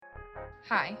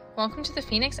Hi, welcome to the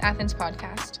Phoenix Athens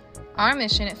podcast. Our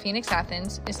mission at Phoenix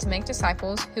Athens is to make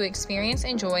disciples who experience,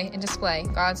 enjoy, and display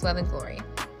God's love and glory.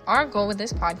 Our goal with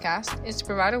this podcast is to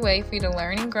provide a way for you to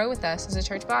learn and grow with us as a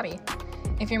church body.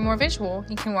 If you're more visual,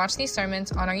 you can watch these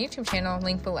sermons on our YouTube channel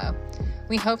linked below.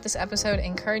 We hope this episode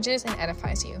encourages and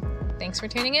edifies you. Thanks for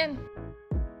tuning in.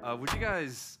 Would you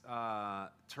guys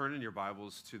turn in your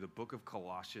Bibles to the book of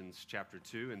Colossians chapter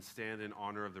 2 and stand in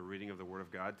honor of the reading of the Word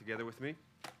of God together with me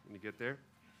when you get there?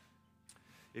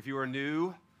 If you are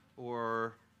new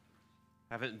or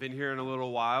haven't been here in a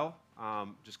little while,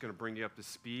 just going to bring you up to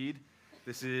speed.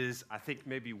 This is, I think,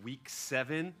 maybe week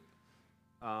 7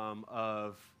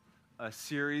 of a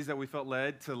series that we felt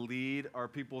led to lead our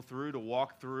people through, to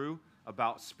walk through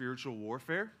about spiritual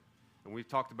warfare. And we've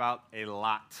talked about a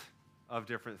lot of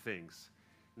different things.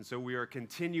 And so we are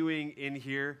continuing in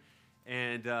here.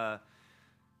 And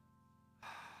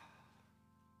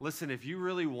listen, if you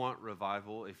really want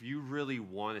revival, if you really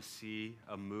want to see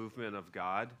a movement of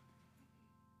God,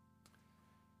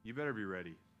 you better be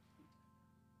ready.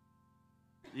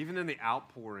 Even in the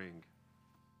outpouring,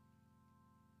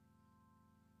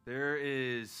 there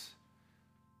is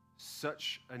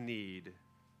such a need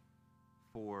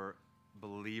for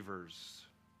believers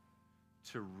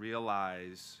to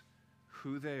realize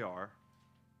who they are,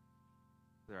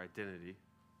 their identity,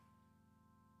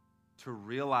 to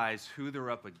realize who they're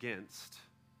up against,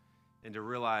 and to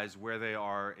realize where they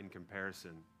are in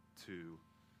comparison to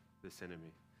this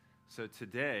enemy. So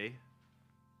today,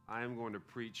 I am going to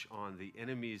preach on the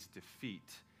enemy's defeat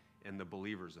and the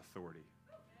believer's authority.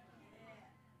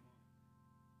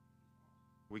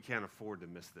 We can't afford to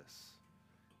miss this.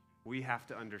 We have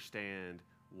to understand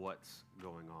what's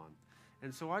going on.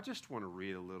 And so I just want to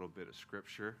read a little bit of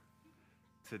scripture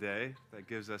today that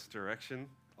gives us direction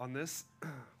on this.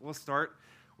 We'll start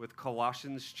with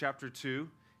Colossians chapter 2,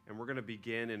 and we're going to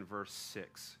begin in verse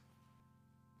 6.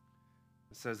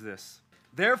 It says this: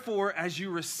 "Therefore, as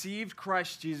you received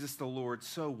Christ Jesus the Lord,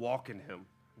 so walk in him,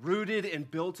 rooted and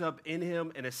built up in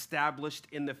him and established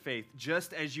in the faith,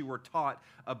 just as you were taught,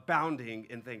 abounding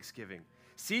in thanksgiving.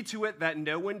 See to it that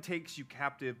no one takes you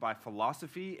captive by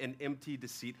philosophy and empty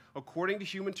deceit, according to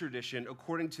human tradition,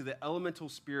 according to the elemental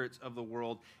spirits of the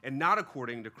world, and not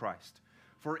according to Christ.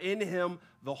 For in him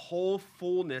the whole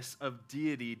fullness of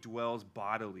deity dwells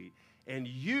bodily, and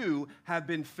you have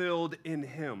been filled in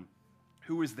him,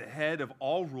 who is the head of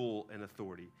all rule and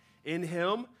authority. In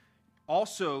him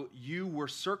also you were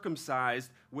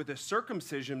circumcised with a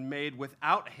circumcision made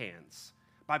without hands,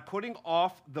 by putting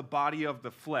off the body of the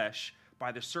flesh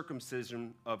by the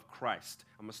circumcision of Christ."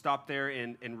 I'm going to stop there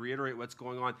and reiterate what's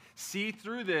going on. See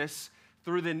through this,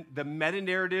 through the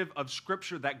meta-narrative of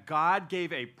Scripture, that God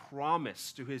gave a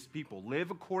promise to his people.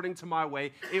 Live according to my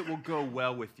way, it will go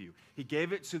well with you. He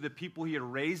gave it to the people he had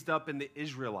raised up in the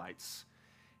Israelites.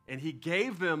 And he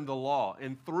gave them the law.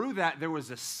 And through that, there was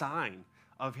a sign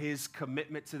of his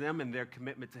commitment to them and their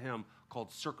commitment to him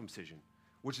called circumcision,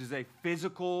 which is a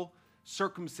physical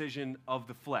circumcision of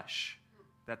the flesh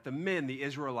that the men, the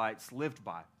Israelites, lived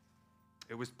by.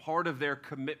 It was part of their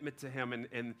commitment to him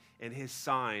and his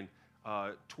sign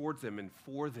towards them and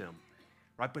for them.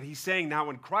 Right? But he's saying now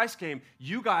when Christ came,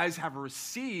 you guys have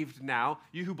received now,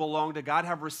 you who belong to God,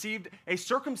 have received a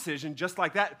circumcision just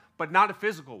like that, but not a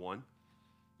physical one.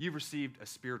 You've received a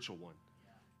spiritual one.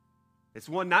 It's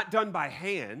one not done by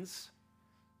hands,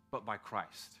 but by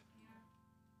Christ.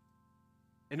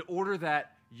 In order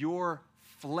that your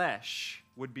flesh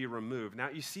would be removed. Now,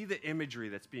 you see the imagery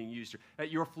that's being used here.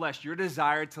 That your flesh, your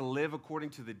desire to live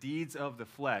according to the deeds of the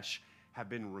flesh, have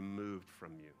been removed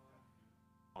from you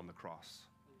on the cross.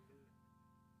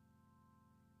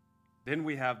 Then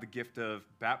we have the gift of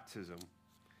baptism.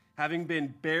 Having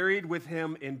been buried with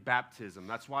him in baptism.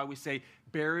 That's why we say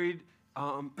buried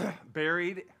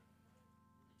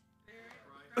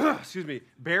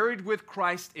with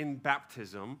Christ in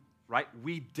baptism. Right?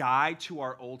 We die to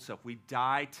our old self. We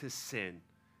die to sin,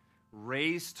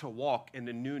 raised to walk in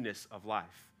the newness of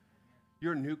life.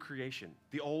 You're a new creation.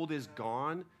 The old is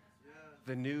gone.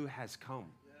 The new has come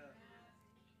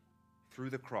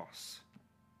through the cross.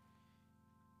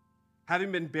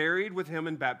 Having been buried with him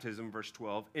in baptism, verse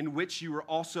 12, in which you were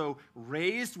also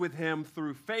raised with him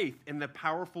through faith in the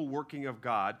powerful working of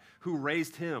God who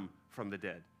raised him from the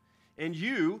dead. And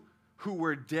you who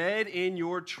were dead in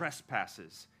your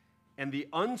trespasses and the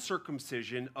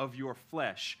uncircumcision of your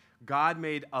flesh, God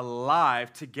made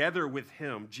alive together with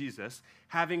him, Jesus,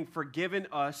 having forgiven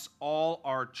us all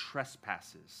our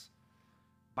trespasses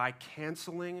by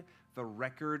canceling the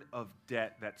record of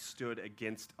debt that stood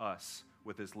against us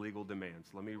with his legal demands.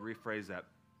 Let me rephrase that.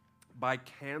 By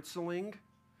canceling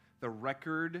the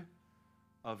record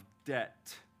of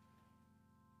debt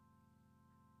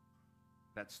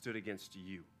that stood against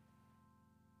you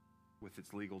with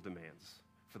its legal demands.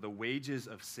 For the wages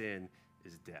of sin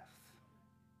is death,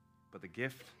 but the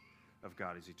gift of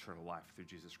God is eternal life through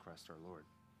Jesus Christ our Lord.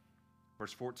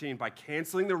 Verse 14, by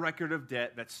canceling the record of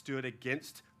debt that stood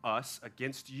against us,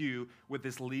 against you, with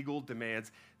its legal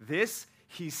demands, this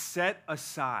he set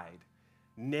aside,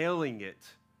 nailing it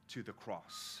to the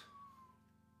cross.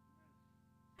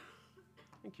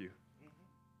 Thank you.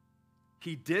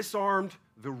 He disarmed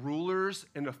the rulers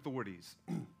and authorities.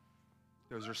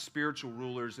 Those are spiritual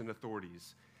rulers and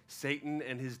authorities, Satan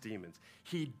and his demons.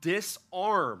 He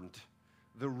disarmed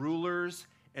the rulers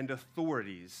and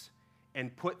authorities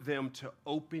and put them to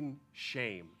open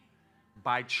shame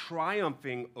by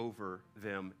triumphing over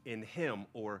them in him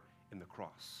or in the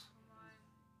cross.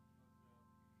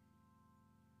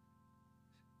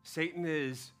 Satan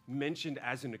is mentioned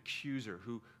as an accuser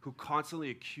who constantly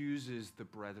accuses the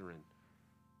brethren.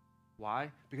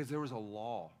 Why? Because there was a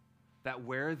law that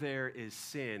where there is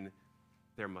sin,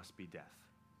 there must be death.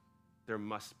 There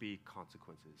must be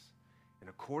consequences. And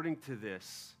according to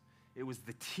this, it was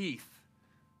the teeth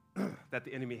that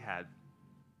the enemy had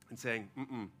in saying,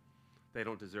 they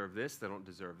don't deserve this, they don't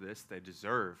deserve this, they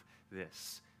deserve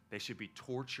this. They should be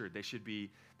tortured. They should be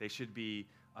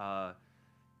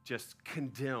just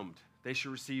condemned. They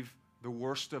should receive the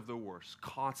worst of the worst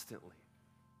constantly.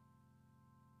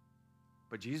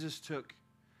 But Jesus took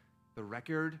the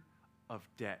record of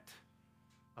debt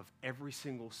of every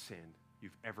single sin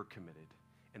you've ever committed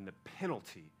and the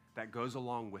penalty that goes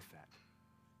along with that.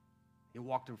 He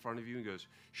walked in front of you and goes,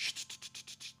 shh,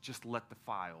 just let the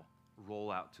file roll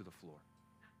out to the floor.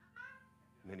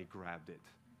 And then he grabbed it.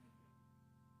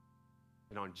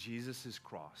 And on Jesus'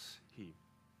 cross, he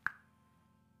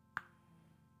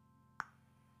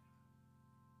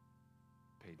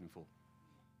paid in full.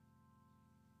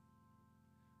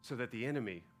 So that the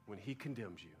enemy, when he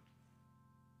condemns you,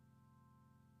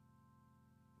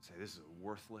 say, this is a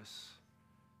worthless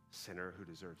sinner who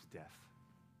deserves death.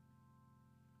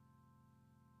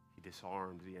 He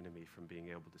disarmed the enemy from being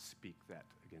able to speak that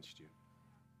against you.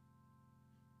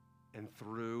 And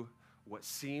through what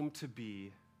seemed to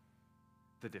be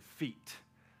the defeat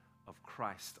of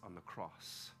Christ on the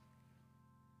cross,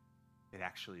 it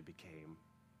actually became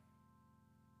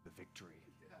the victory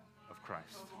of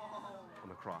Christ on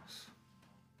the cross.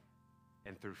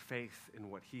 And through faith in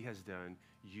what he has done,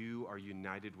 you are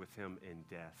united with him in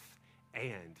death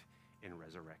and in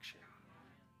resurrection.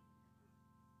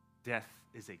 Death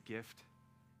is a gift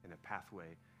and a pathway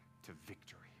to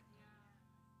victory.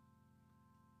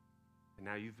 And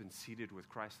now you've been seated with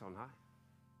Christ on high.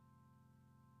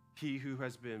 He who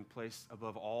has been placed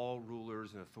above all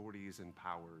rulers and authorities and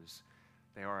powers,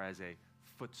 they are as a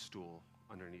footstool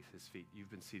underneath his feet.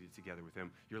 You've been seated together with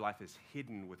him. Your life is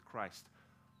hidden with Christ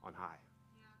on high.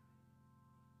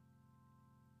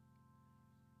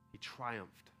 He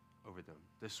triumphed over them.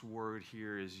 This word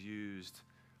here is used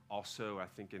also, I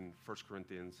think, in 1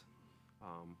 Corinthians.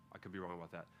 I could be wrong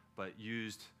about that, but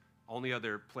used only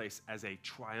other place as a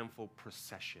triumphal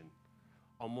procession,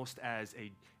 almost as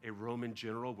a Roman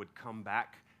general would come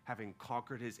back having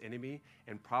conquered his enemy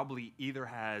and probably either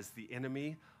has the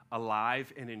enemy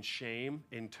alive and in shame,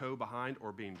 in tow behind,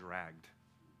 or being dragged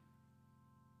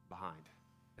behind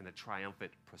in a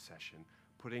triumphant procession,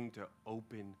 putting to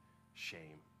open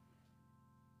shame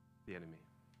the enemy.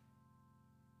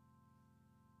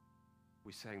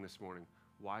 We sang this morning,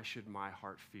 why should my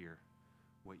heart fear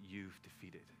what you've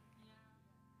defeated?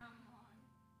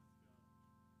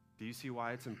 Do you see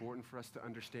why it's important for us to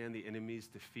understand the enemy's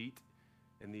defeat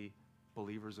and the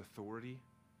believer's authority?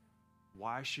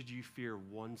 Why should you fear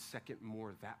 1 second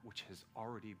more that which has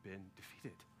already been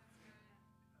defeated?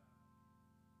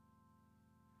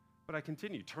 But I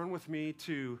continue. Turn with me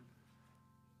to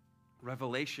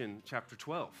Revelation chapter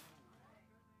 12.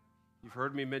 You've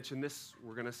heard me mention this.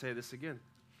 We're going to say this again.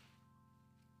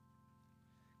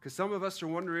 Because some of us are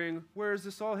wondering, where is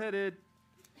this all headed?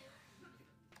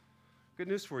 Good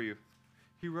news for you.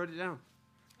 He wrote it down.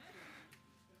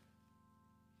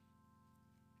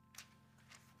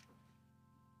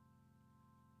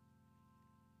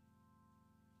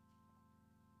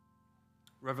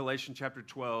 Revelation chapter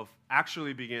 12,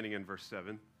 actually beginning in verse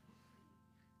 7.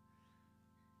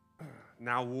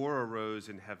 Now war arose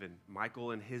in heaven,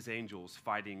 Michael and his angels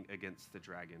fighting against the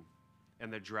dragon.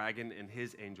 And the dragon and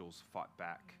his angels fought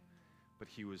back, but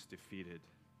he was defeated.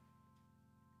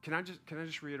 Can I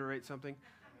just reiterate something?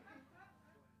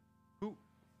 Who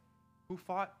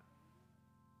fought?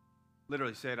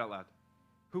 Literally, say it out loud.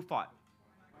 Who fought?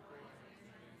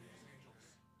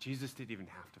 Jesus didn't even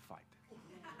have to fight.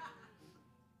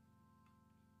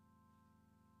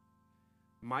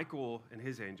 Michael and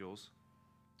his angels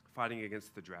fighting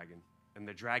against the dragon, and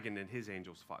the dragon and his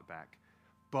angels fought back,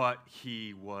 but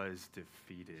he was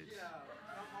defeated.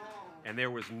 And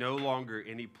there was no longer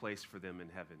any place for them in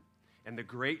heaven. And the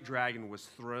great dragon was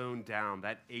thrown down,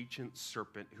 that ancient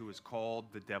serpent who is called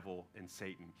the devil and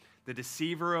Satan. The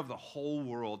deceiver of the whole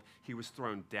world, he was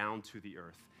thrown down to the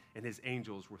earth, and his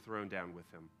angels were thrown down with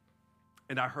him.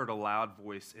 And I heard a loud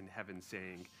voice in heaven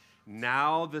saying,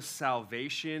 "Now the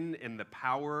salvation and the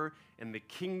power and the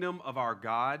kingdom of our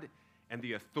God and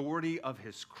the authority of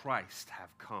his Christ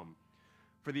have come.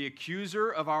 For the accuser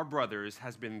of our brothers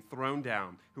has been thrown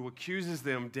down, who accuses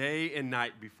them day and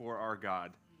night before our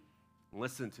God."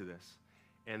 Listen to this.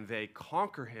 "And they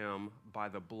conquer him by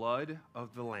the blood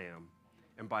of the Lamb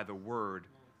and by the word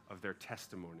of their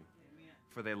testimony.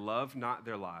 For they love not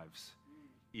their lives,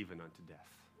 even unto death."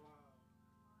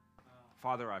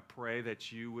 Father, I pray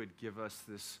that you would give us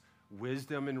this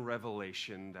wisdom and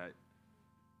revelation that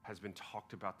has been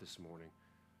talked about this morning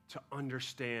to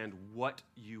understand what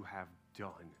you have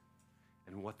done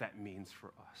and what that means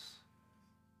for us.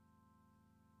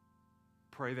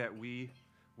 Pray that we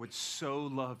would so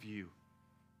love you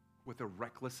with a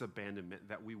reckless abandonment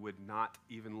that we would not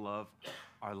even love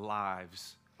our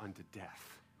lives unto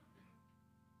death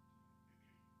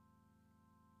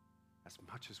as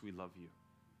much as we love you.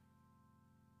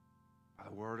 By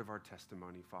the word of our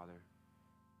testimony, Father,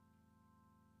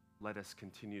 let us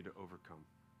continue to overcome.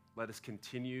 Let us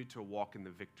continue to walk in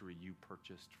the victory you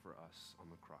purchased for us on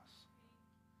the cross.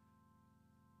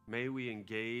 May we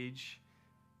engage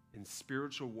in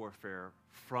spiritual warfare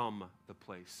from the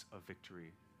place of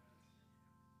victory,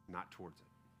 not towards it.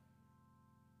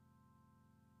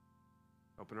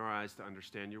 Open our eyes to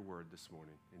understand your word this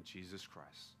morning. In Jesus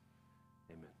Christ,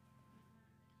 amen.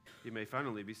 You may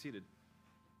finally be seated.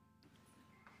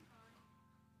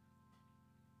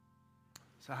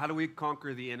 So how do we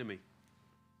conquer the enemy?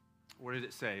 What did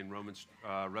it say in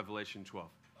Revelation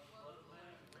 12?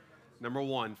 Number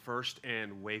one, first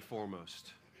and way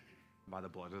foremost, by the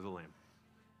blood of the Lamb.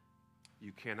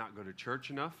 You cannot go to church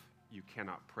enough. You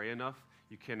cannot pray enough.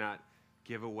 You cannot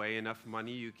give away enough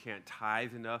money. You can't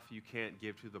tithe enough. You can't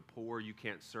give to the poor. You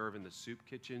can't serve in the soup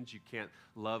kitchens. You can't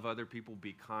love other people,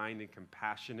 be kind and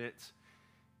compassionate.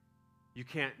 You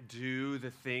can't do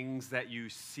the things that you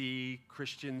see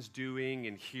Christians doing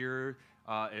and hear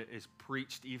is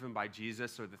preached even by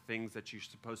Jesus, or the things that you're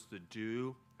supposed to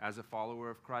do as a follower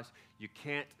of Christ. You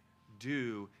can't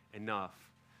do enough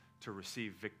to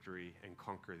receive victory and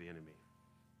conquer the enemy.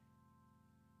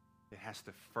 It has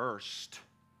to first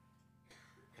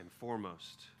and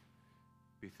foremost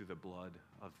be through the blood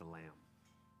of the Lamb.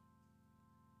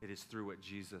 It is through what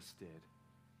Jesus did.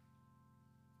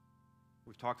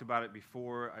 We've talked about it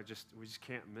before. We just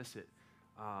can't miss it.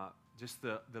 Just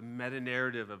the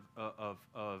meta-narrative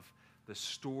of the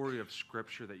story of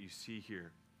Scripture that you see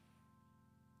here.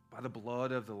 By the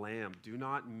blood of the Lamb, do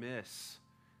not miss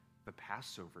the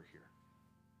Passover here.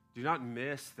 Do not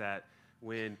miss that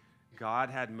when God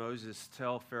had Moses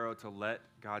tell Pharaoh to let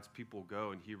God's people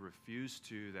go and he refused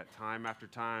to, that time after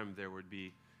time there would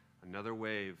be another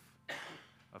wave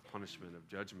of punishment, of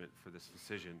judgment for this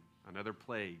decision, another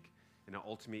plague, and it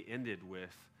ultimately ended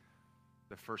with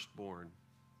the firstborn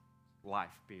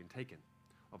life being taken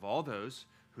of all those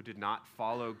who did not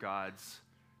follow God's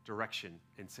direction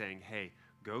in saying, hey,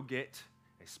 go get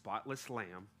a spotless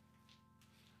lamb,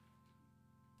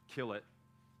 kill it,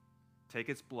 take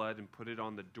its blood and put it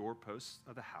on the doorposts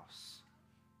of the house.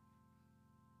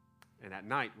 And at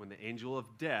night, when the angel of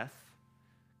death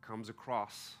comes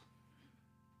across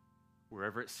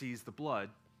wherever it sees the blood,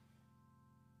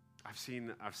 I've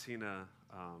seen a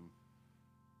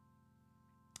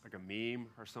like a meme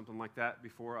or something like that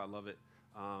before. I love it.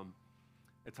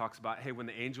 It talks about, hey, when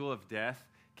the angel of death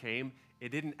came, it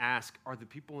didn't ask, are the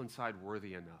people inside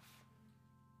worthy enough?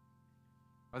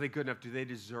 Are they good enough? Do they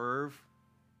deserve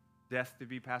death to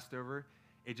be passed over?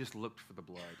 It just looked for the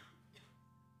blood.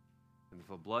 And if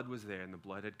the blood was there and the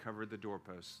blood had covered the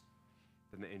doorpost,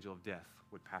 then the angel of death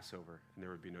would pass over and there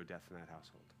would be no death in that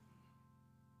household.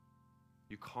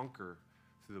 You conquer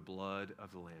through the blood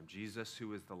of the Lamb. Jesus,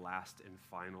 who is the last and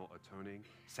final atoning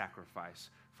sacrifice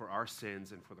for our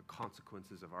sins and for the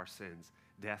consequences of our sins,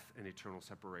 death and eternal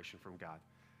separation from God,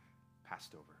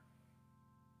 passed over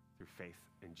through faith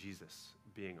in Jesus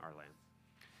being our Lamb.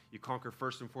 You conquer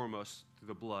first and foremost through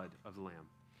the blood of the Lamb.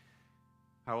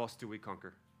 How else do we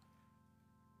conquer?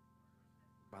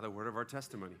 By the word of our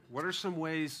testimony. What are some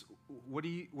ways, what do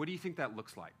you think that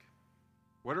looks like?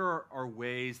 What are our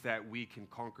ways that we can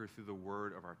conquer through the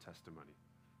word of our testimony?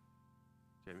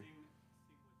 Jamie?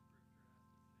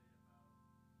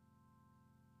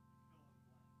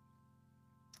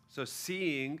 So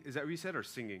seeing, is that what you said, or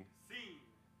singing? Seeing,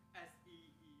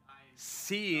 S-E-E-I-N-G.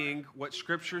 Seeing what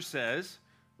Scripture says,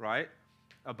 right,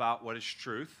 about what is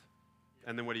truth,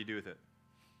 and then what do you do with it?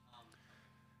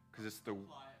 Because it's the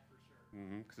Apply it for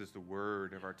sure. because it's the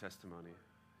word of our testimony.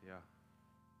 Yeah,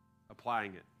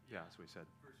 applying it. Yeah, that's what he said.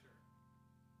 For sure.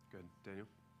 Good, Daniel.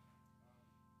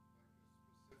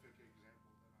 Like a specific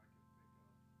example that I can think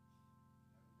of, that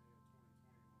May of 2020 when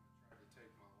I tried to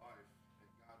take my life,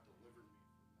 and God delivered me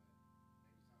from that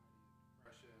anxiety and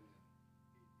depression, and He gave me that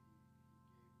moment of like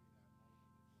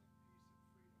peace and freedom.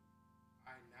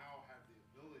 I now have the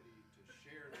ability to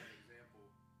share that example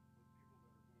with people that are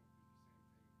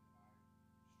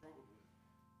going through the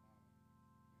same thing that I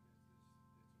struggled with, and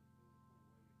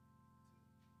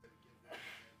it's a really cool way to give that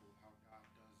example of how God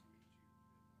does meet you in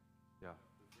Yeah,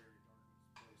 the very darkest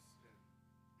place.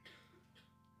 And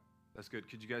that's good.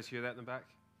 Could you guys hear that in the back?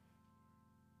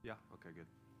 Yeah. Okay. Good.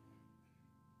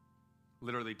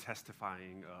 Literally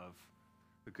testifying of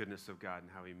the goodness of God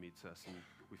and how He meets us, and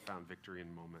we found victory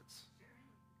in moments.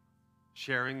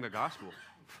 Sharing the gospel.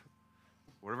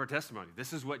 Word of our testimony.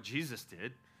 This is what Jesus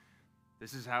did.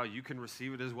 This is how you can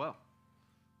receive it as well.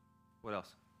 What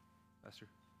else, Esther?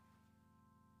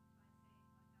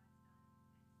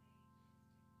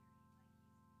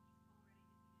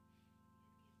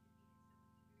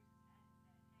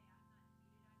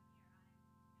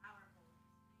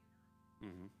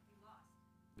 Mm-hmm.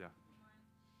 Yeah.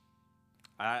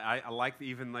 I like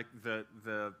even like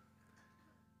the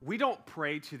we don't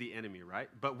pray to the enemy, right?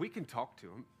 But we can talk to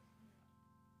him,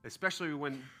 especially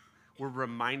when we're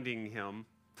reminding him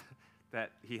that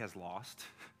he has lost,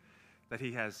 that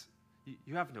he has,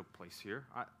 you have no place here.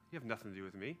 You have nothing to do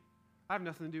with me. I have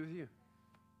nothing to do with you.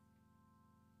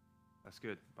 That's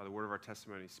good. By the word of our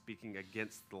testimony, speaking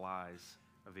against the lies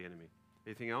of the enemy.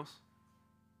 Anything else?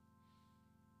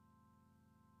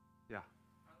 Yeah.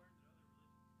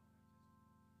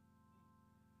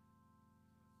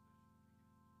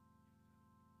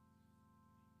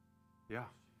 Yeah.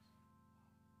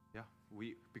 Yeah.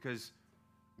 Because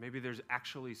maybe there's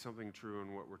actually something true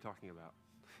in what we're talking about.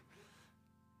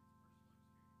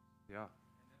 Yeah.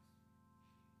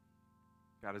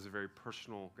 God is a very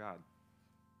personal God.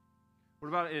 What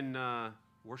about in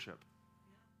worship?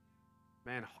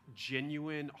 Man,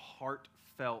 genuine,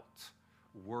 heartfelt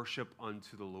worship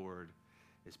unto the Lord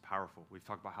is powerful. We've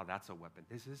talked about how that's a weapon.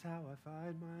 This is how I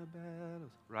fight my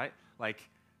battles, right? Like,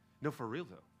 no, for real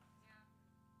though.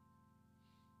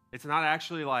 It's not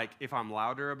actually like if I'm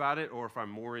louder about it or if I'm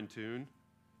more in tune.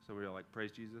 Somebody will like,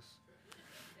 praise Jesus.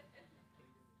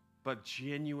 But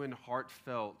genuine,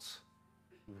 heartfelt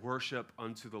worship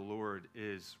unto the Lord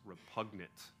is repugnant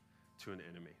to an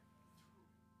enemy.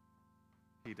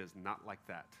 He does not like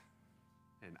that.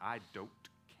 And I don't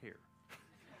care.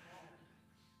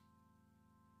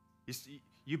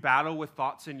 You battle with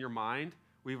thoughts in your mind.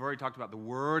 We've already talked about the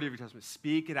word of your testament.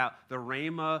 Speak it out. The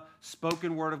rhema,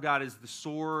 spoken word of God, is the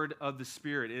sword of the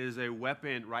Spirit. It is a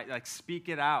weapon, right? Like, speak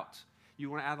it out. You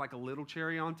want to add like a little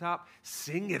cherry on top?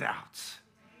 Sing it out.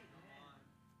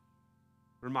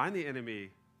 Remind the enemy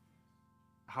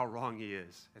how wrong he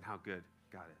is and how good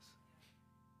God is.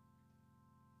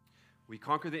 We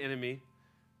conquer the enemy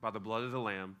by the blood of the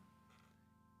Lamb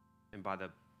and by the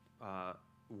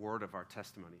word of our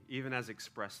testimony, even as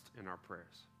expressed in our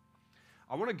prayers.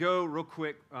 I want to go real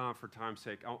quick for time's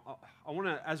sake. I want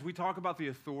to, as we talk about the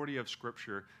authority of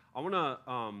Scripture, I want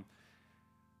to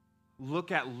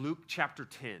look at Luke chapter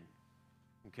 10,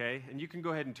 okay? And you can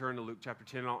go ahead and turn to Luke chapter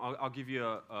 10. I'll give you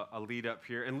a lead up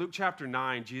here. In Luke chapter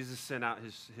 9, Jesus sent out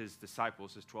his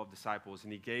disciples, his 12 disciples,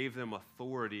 and he gave them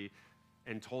authority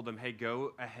and told them, hey,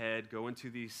 go ahead, go into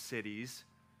these cities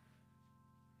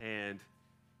and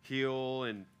heal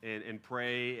and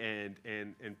pray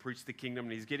and preach the kingdom.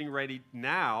 And he's getting ready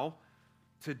now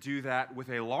to do that with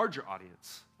a larger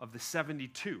audience of the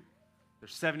 72.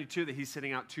 There's 72 that he's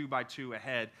sending out 2 by 2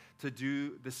 ahead to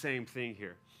do the same thing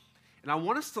here. And I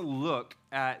want us to look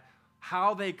at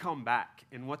how they come back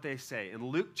and what they say. In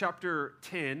Luke chapter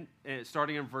 10,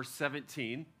 starting in verse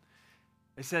 17,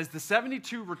 it says, the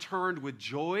 72 returned with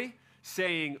joy,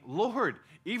 saying, Lord,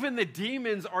 even the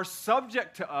demons are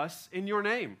subject to us in your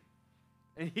name.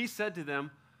 And he said to them,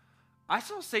 I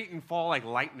saw Satan fall like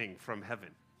lightning from heaven.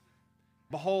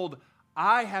 Behold,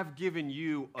 I have given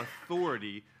you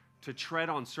authority to tread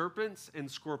on serpents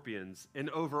and scorpions and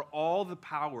over all the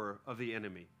power of the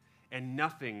enemy, and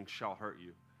nothing shall hurt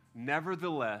you.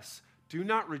 Nevertheless, Do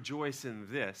not rejoice in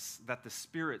this, that the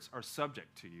spirits are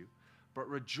subject to you, but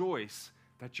rejoice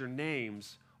that your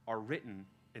names are written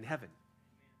in heaven.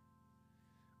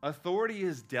 Authority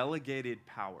is delegated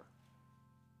power.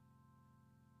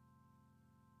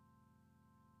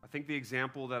 I think the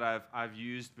example that I've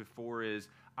used before is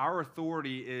our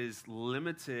authority is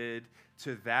limited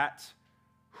to that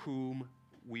whom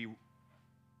we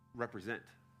represent.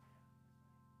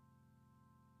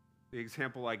 The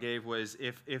example I gave was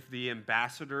if the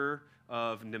ambassador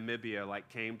of Namibia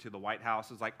came to the White House,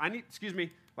 was like, I need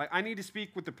to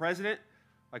speak with the president.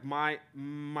 Like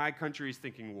my country is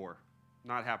thinking war.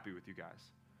 Not happy with you guys.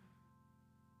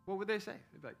 What would they say?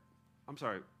 They'd be like, I'm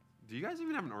sorry, do you guys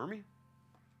even have an army?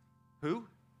 Who?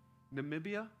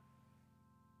 Namibia?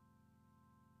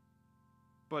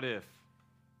 But if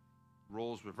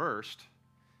roles reversed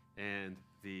and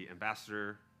the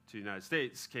ambassador to the United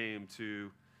States came to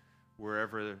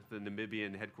wherever the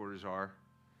Namibian headquarters are,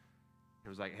 it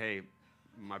was like, hey,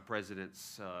 my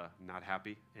president's not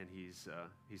happy and he's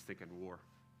thinking war.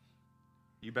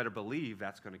 You better believe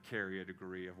that's going to carry a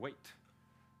degree of weight,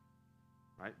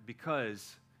 right?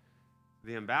 Because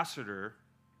the ambassador,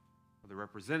 or the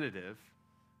representative,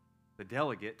 the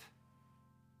delegate,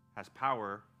 has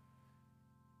power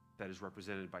that is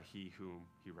represented by he whom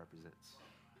he represents.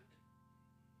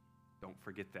 Don't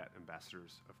forget that,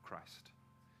 ambassadors of Christ.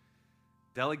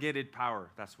 Delegated power,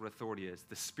 that's what authority is.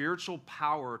 The spiritual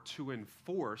power to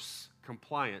enforce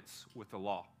compliance with the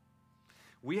law.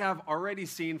 We have already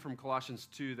seen from Colossians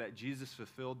 2 that Jesus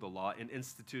fulfilled the law and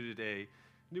instituted a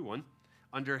new one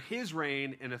under his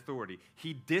reign and authority.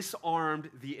 He disarmed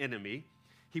the enemy,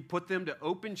 he put them to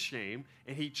open shame,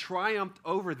 and he triumphed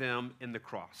over them in the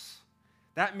cross.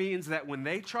 That means that when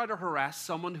they try to harass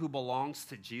someone who belongs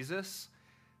to Jesus,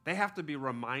 they have to be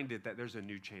reminded that there's a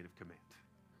new chain of command.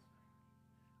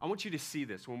 I want you to see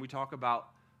this when we talk about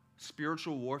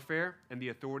spiritual warfare and the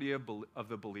authority of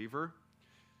the believer.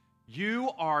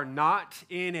 You are not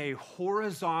in a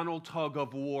horizontal tug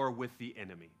of war with the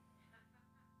enemy.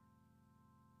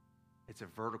 It's a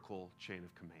vertical chain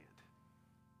of command.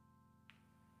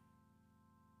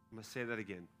 I'm going to say that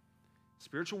again.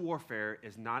 Spiritual warfare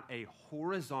is not a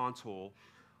horizontal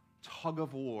tug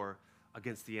of war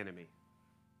against the enemy.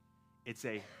 It's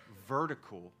a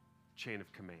vertical chain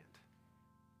of command.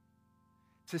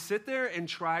 To sit there and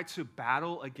try to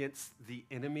battle against the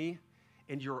enemy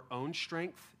in your own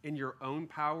strength, in your own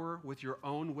power, with your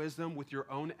own wisdom, with your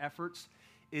own efforts,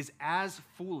 is as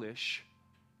foolish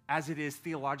as it is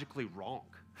theologically wrong.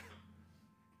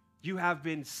 You have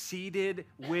been seated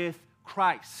with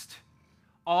Christ.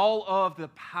 All of the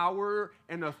power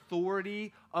and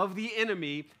authority of the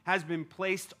enemy has been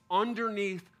placed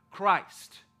underneath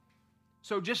Christ.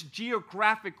 So just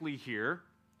geographically here,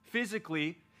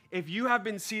 physically, if you have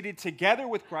been seated together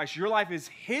with Christ, your life is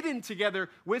hidden together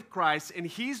with Christ, and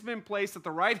he's been placed at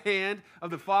the right hand of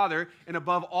the Father and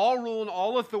above all rule and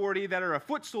all authority that are a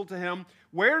footstool to him,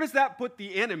 where does that put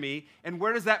the enemy, and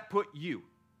where does that put you?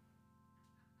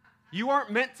 You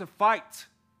aren't meant to fight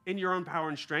in your own power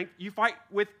and strength. You fight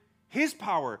with his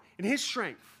power and his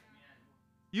strength.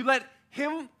 You let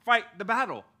him fight the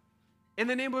battle. In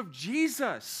the name of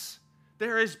Jesus,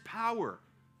 there is power.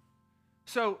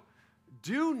 So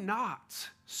do not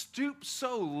stoop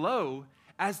so low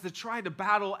as to try to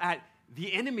battle at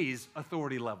the enemy's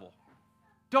authority level.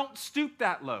 Don't stoop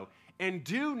that low. And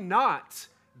do not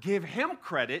give him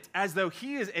credit as though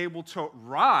he is able to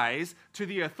rise to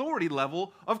the authority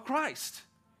level of Christ.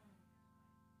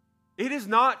 It is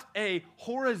not a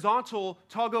horizontal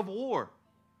tug of war.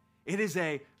 It is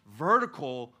a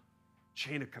vertical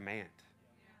chain of command.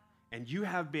 And you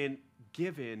have been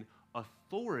given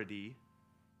authority.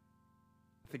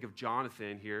 Think of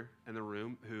Jonathan here in the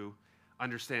room who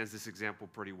understands this example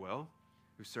pretty well,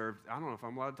 who served, I don't know if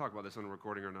I'm allowed to talk about this on the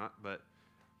recording or not, but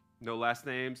no last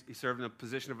names. He served in a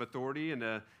position of authority in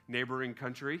a neighboring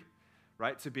country,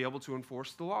 right, to be able to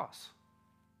enforce the laws.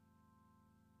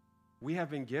 We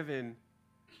have been given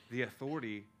the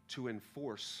authority to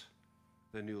enforce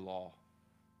the new law.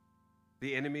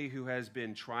 The enemy who has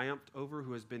been triumphed over,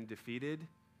 who has been defeated,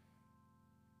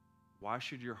 why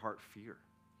should your heart fear?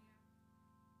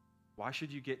 Why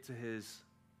should you get to his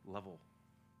level?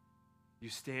 You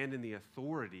stand in the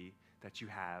authority that you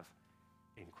have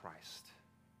in Christ.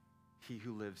 He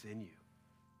who lives in you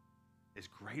is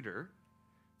greater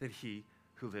than he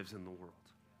who lives in the world.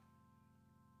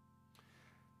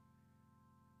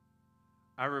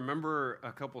 I remember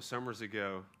a couple summers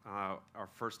ago, our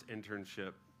first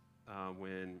internship,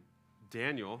 when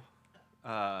Daniel,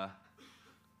 I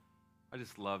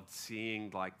just loved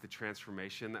seeing like the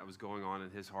transformation that was going on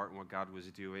in his heart and what God was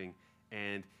doing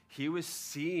and he was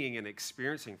seeing and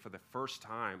experiencing for the first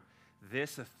time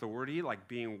this authority like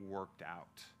being worked out.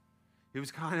 He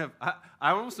was kind of,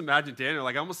 I almost imagine Daniel,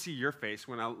 like I almost see your face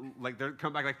when they're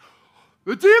come back like,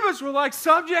 the demons were like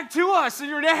subject to us in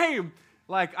your name.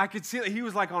 Like I could see that he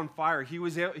was like on fire. He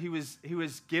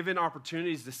was given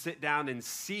opportunities to sit down and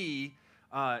see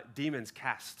demons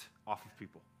cast off of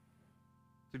people,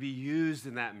 to be used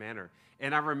in that manner.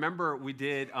 And I remember we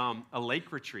did a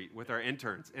lake retreat with our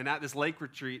interns. And at this lake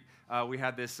retreat, we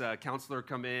had this counselor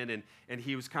come in, and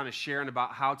he was kind of sharing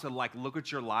about how to like look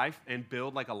at your life and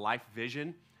build like a life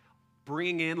vision,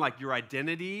 bringing in like your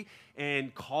identity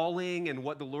and calling and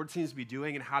what the Lord seems to be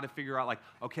doing, and how to figure out like,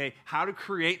 okay, how to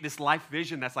create this life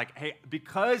vision that's like, hey,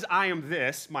 because I am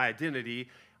this, my identity,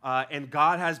 and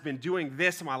God has been doing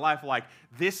this in my life, like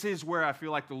this is where I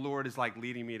feel like the Lord is like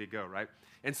leading me to go, right?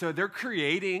 And so they're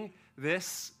creating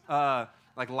this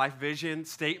like life vision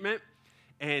statement,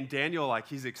 and Daniel, like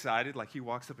he's excited, like he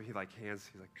walks up and he like hands,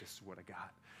 he's like, this is what I got,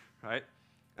 right?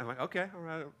 And I'm like, okay, all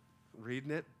right,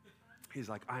 reading it. He's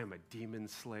like, I am a demon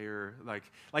slayer. Like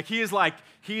he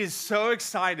is so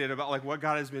excited about like what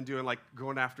God has been doing, like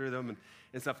going after them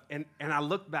and stuff. And I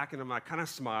looked back at him, and I kind of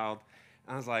smiled,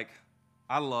 and I was like,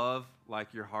 I love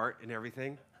like your heart and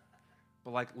everything,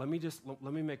 but like let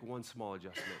me make one small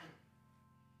adjustment.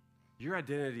 Your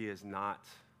identity is not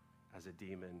as a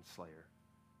demon slayer.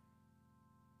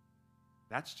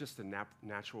 That's just a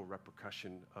natural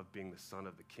repercussion of being the son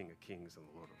of the King of Kings and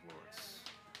the Lord of Lords.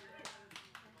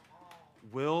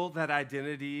 Will that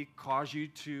identity cause you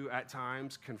to, at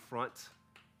times, confront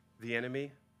the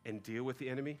enemy and deal with the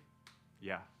enemy?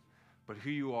 Yeah. But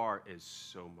who you are is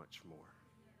so much more.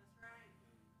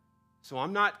 So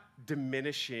I'm not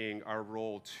diminishing our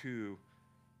role to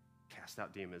cast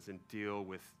out demons and deal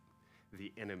with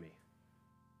the enemy.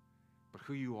 But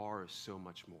who you are is so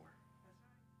much more.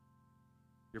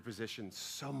 Your position's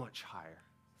so much higher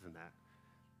than that.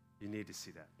 You need to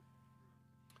see that.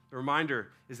 The reminder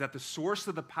is that the source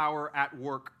of the power at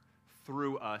work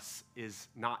through us is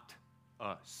not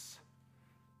us.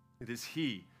 It is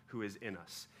He who is in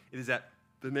us. It is at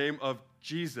the name of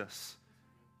Jesus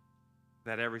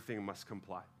that everything must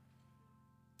comply.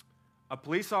 A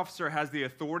police officer has the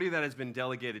authority that has been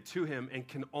delegated to him and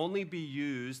can only be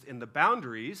used in the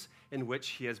boundaries in which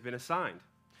he has been assigned.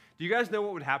 Do you guys know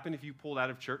what would happen if you pulled out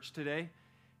of church today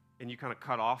and you kind of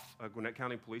cut off a Gwinnett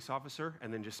County police officer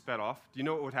and then just sped off? Do you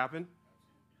know what would happen?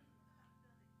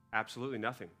 Absolutely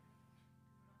nothing.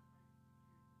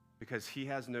 Because he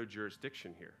has no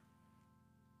jurisdiction here.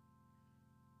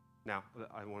 Now,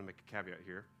 I want to make a caveat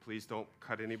here. Please don't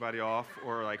cut anybody off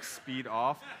or like speed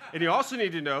off. And you also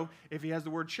need to know if he has the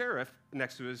word sheriff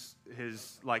next to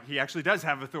his like he actually does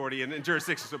have authority and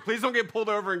jurisdiction. So please don't get pulled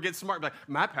over and get smart. Like,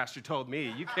 my pastor told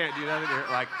me you can't do that.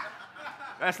 Like,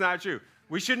 that's not true.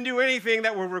 We shouldn't do anything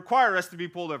that will require us to be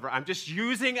pulled over. I'm just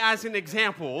using as an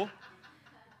example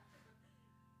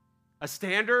a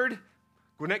standard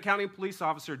Gwinnett County police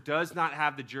officer does not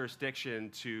have the jurisdiction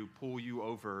to pull you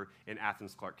over in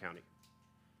Athens, Clarke County.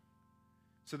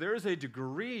 So there is a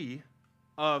degree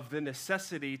of the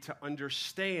necessity to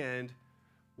understand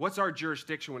what's our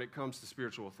jurisdiction when it comes to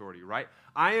spiritual authority, right?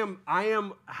 I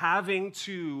am having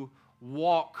to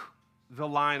walk the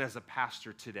line as a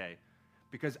pastor today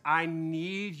because I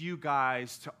need you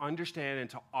guys to understand and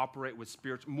to operate with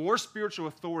more spiritual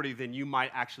authority than you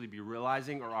might actually be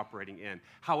realizing or operating in.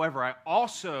 However, I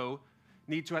also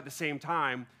need to, at the same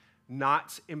time,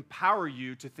 not empower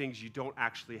you to things you don't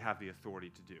actually have the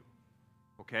authority to do,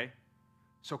 okay?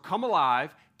 So come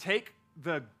alive, take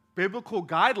the biblical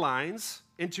guidelines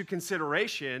into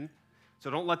consideration. So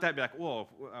don't let that be like, well,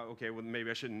 okay, well, maybe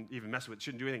I shouldn't even mess with it,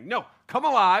 shouldn't do anything. No, come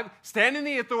alive, stand in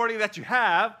the authority that you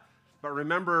have, but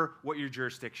remember what your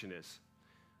jurisdiction is,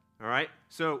 all right?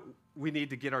 So we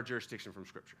need to get our jurisdiction from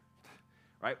Scripture,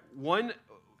 right?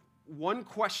 One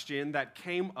question that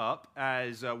came up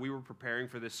as we were preparing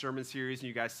for this sermon series and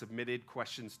you guys submitted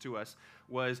questions to us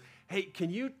was, hey, can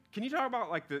you talk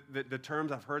about like the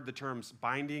terms? I've heard the terms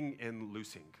binding and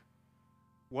loosing.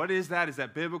 What is that? Is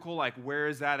that biblical? Like, where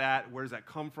is that at? Where does that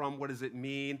come from? What does it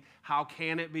mean? How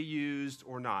can it be used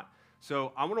or not?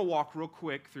 So I'm going to walk real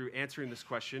quick through answering this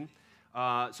question.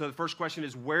 So the first question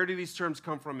is, where do these terms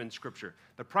come from in Scripture?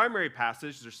 The primary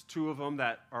passage, there's two of them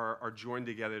that are joined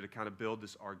together to kind of build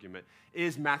this argument,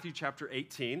 is Matthew chapter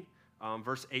 18,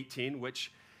 verse 18,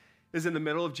 which is in the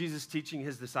middle of Jesus teaching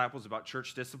his disciples about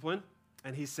church discipline.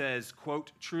 And he says,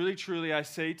 quote, "Truly, truly, I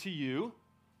say to you,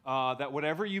 that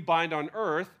whatever you bind on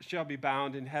earth shall be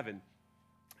bound in heaven,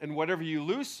 and whatever you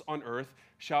loose on earth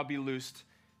shall be loosed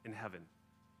in heaven."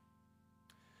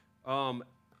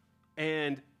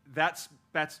 And that's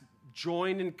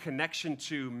joined in connection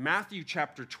to Matthew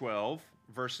chapter 12,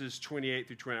 verses 28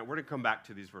 through 29. We're going to come back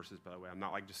to these verses, by the way. I'm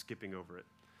not like just skipping over it.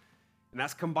 And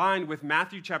that's combined with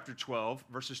Matthew chapter 12,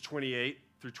 verses 28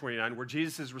 through 29, where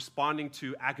Jesus is responding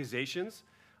to accusations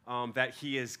that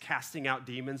he is casting out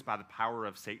demons by the power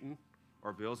of Satan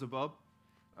or Beelzebub.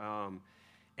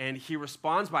 And he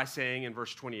responds by saying in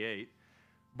verse 28,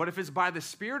 but if it's by the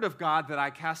Spirit of God that I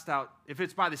cast out, if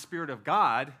it's by the Spirit of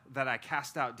God that I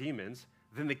cast out demons,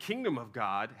 then the kingdom of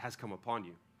God has come upon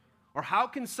you. Or how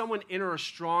can someone enter a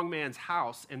strong man's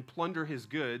house and plunder his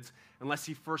goods unless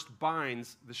he first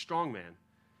binds the strong man?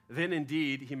 Then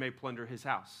indeed he may plunder his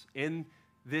house. In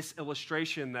this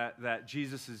illustration that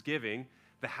Jesus is giving,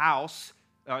 the house,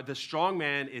 the strong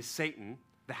man is Satan.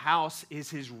 The house is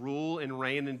his rule and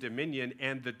reign and dominion,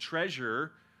 and the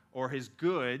treasure or his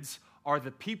goods are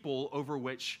the people over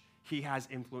which he has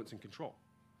influence and control.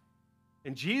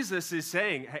 And Jesus is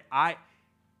saying, hey,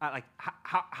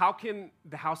 how can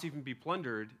the house even be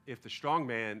plundered if the strong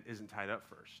man isn't tied up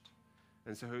first?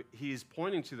 And so he's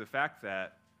pointing to the fact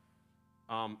that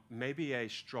maybe a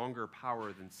stronger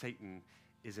power than Satan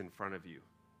is in front of you.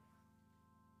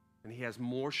 And he has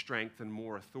more strength and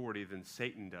more authority than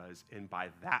Satan does. And by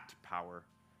that power,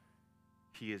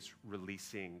 he is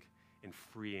releasing and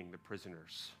freeing the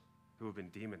prisoners who have been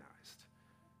demonized.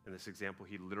 In this example,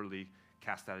 he literally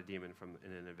cast out a demon from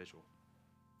an individual.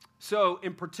 So,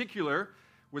 in particular,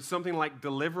 with something like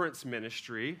deliverance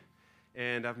ministry,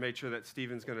 and I've made sure that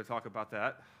Stephen's going to talk about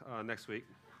that next week.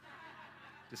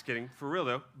 Just kidding, for real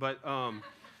though. But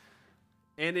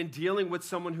and in dealing with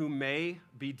someone who may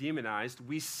be demonized,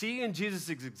 we see in Jesus'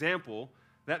 example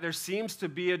that there seems to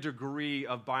be a degree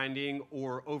of binding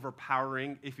or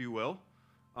overpowering, if you will,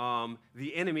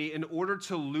 the enemy in order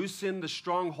to loosen the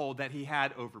stronghold that he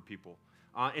had over people.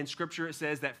 In Scripture, it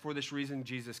says that for this reason,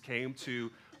 Jesus came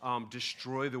to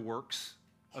destroy the works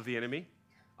of the enemy.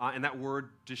 And that word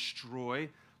destroy,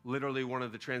 literally one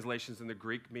of the translations in the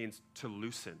Greek means to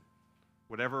loosen.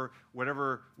 Whatever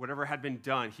had been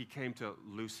done, he came to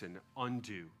loosen,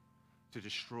 undo, to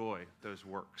destroy those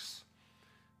works.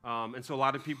 And so a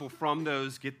lot of people from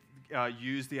those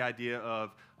use the idea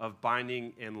of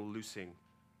binding and loosing.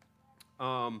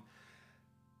 So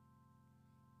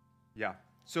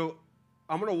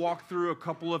I'm going to walk through a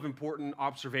couple of important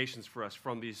observations for us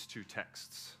from these two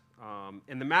texts.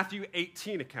 In the Matthew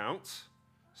 18 account,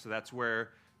 so that's where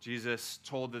Jesus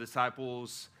told the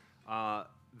disciples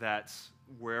that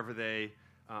wherever they,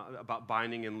 about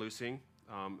binding and loosing,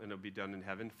 and it'll be done in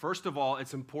heaven. First of all,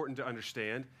 it's important to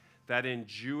understand that in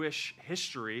Jewish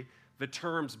history, the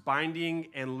terms binding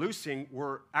and loosing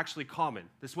were actually common.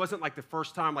 This wasn't like the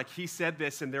first time, like he said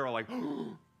this and they were like,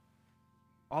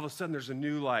 all of a sudden there's a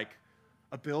new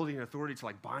ability and authority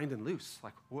to bind and loose.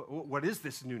 What is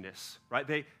this newness, right?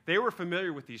 They were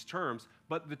familiar with these terms,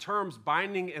 but the terms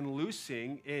binding and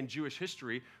loosing in Jewish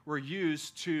history were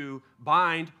used to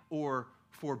bind or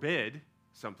forbid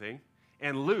something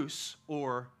and loose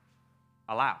or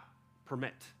allow,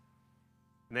 permit.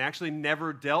 And they actually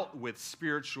never dealt with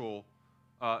spiritual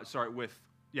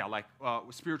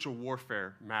spiritual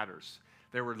warfare matters.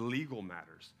 They were legal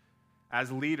matters.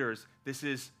 As leaders, this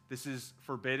is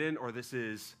forbidden or this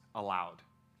is allowed.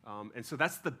 And so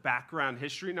that's the background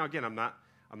history. Now, again, I'm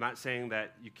not saying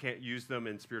that you can't use them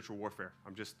in spiritual warfare.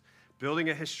 I'm just building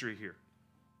a history here.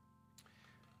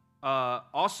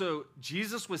 Also,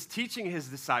 Jesus was teaching his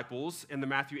disciples in the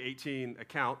Matthew 18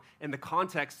 account in the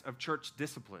context of church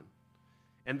discipline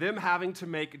and them having to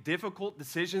make difficult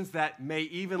decisions that may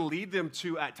even lead them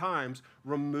to, at times,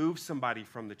 remove somebody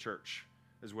from the church,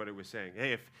 is what it was saying.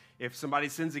 Hey, if somebody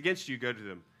sins against you, go to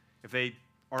them. If they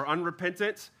are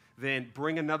unrepentant, then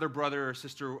bring another brother or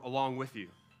sister along with you,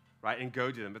 right, and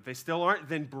go to them. If they still aren't,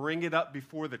 then bring it up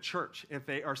before the church. If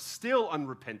they are still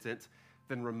unrepentant,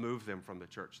 then remove them from the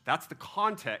church. That's the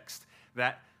context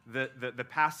that the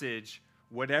passage,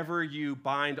 whatever you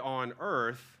bind on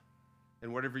earth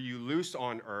and whatever you loose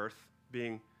on earth,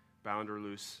 being bound or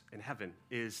loose in heaven,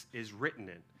 is written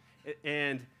in.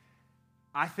 And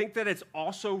I think that it's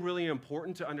also really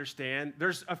important to understand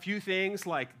there's a few things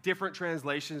like different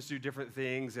translations do different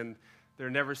things, and there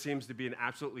never seems to be an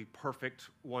absolutely perfect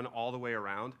one all the way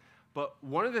around. But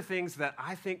one of the things that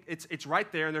I think it's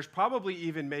right there, and there's probably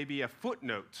even maybe a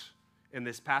footnote in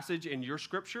this passage in your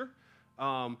scripture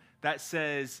that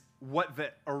says what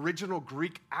the original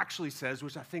Greek actually says,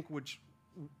 which I think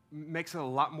makes it a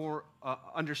lot more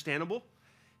understandable,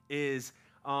 is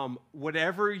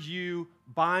whatever you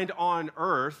bind on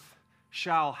earth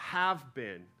shall have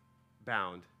been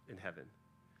bound in heaven.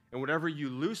 And whatever you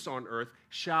loose on earth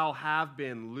shall have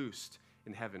been loosed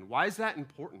in heaven. Why is that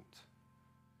important?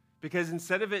 Because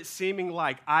instead of it seeming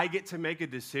like I get to make a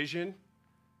decision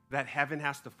that heaven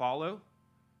has to follow,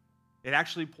 it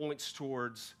actually points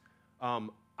towards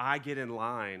I get in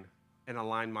line and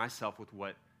align myself with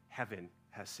what heaven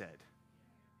has said.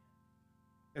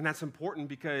 And that's important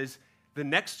because the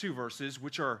next two verses,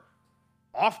 which are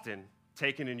often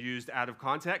taken and used out of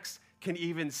context, can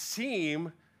even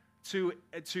seem to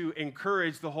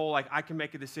encourage the whole, like, I can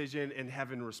make a decision and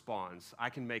heaven responds. I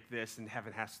can make this and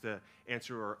heaven has to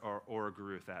answer or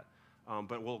agree with that.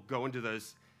 But we'll go into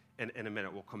those in a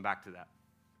minute. We'll come back to that.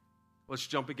 Let's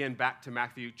jump again back to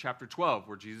Matthew chapter 12,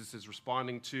 where Jesus is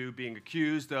responding to being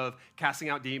accused of casting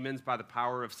out demons by the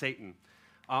power of Satan.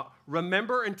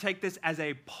 Remember and take this as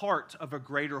a part of a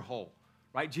greater whole,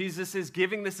 right? Jesus is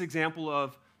giving this example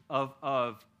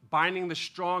of binding the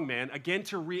strong man, again,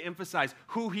 to reemphasize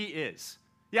who he is.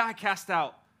 Yeah, I cast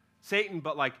out Satan,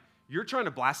 but like, you're trying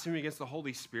to blaspheme against the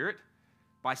Holy Spirit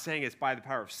by saying it's by the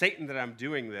power of Satan that I'm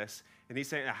doing this. And he's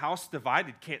saying a house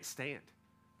divided can't stand.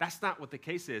 That's not what the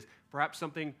case is. Perhaps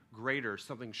something greater,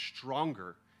 something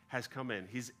stronger has come in.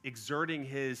 He's exerting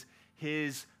his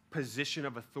position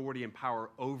of authority and power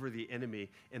over the enemy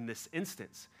in this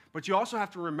instance. But you also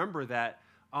have to remember that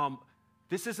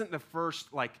this isn't the first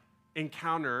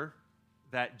encounter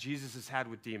that Jesus has had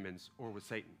with demons or with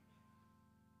Satan.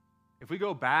 If we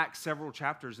go back several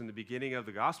chapters in the beginning of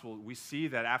the gospel, we see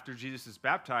that after Jesus is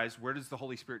baptized, where does the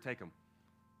Holy Spirit take him?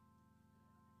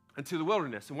 Into the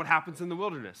wilderness. And what happens in the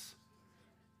wilderness?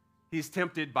 He's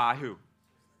tempted by who?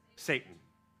 Satan.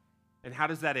 And how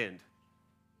does that end?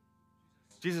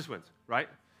 Jesus wins, right?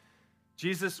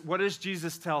 What does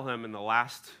Jesus tell him in the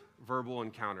last verbal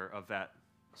encounter of that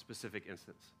specific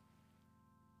instance?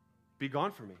 Be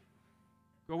gone from me.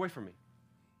 Go away from me.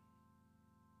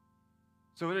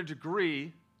 So to a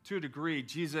degree,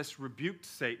 Jesus rebuked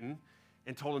Satan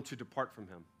and told him to depart from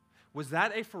him. Was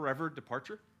that a forever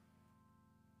departure?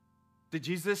 Did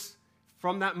Jesus,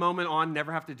 from that moment on,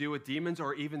 never have to deal with demons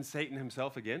or even Satan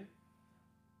himself again?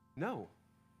 No,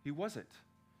 he wasn't.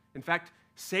 In fact,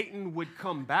 Satan would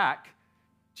come back.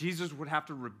 Jesus would have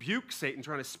to rebuke Satan,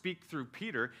 trying to speak through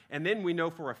Peter. And then we know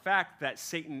for a fact that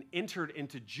Satan entered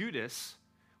into Judas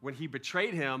when he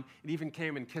betrayed him and even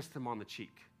came and kissed him on the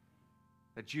cheek.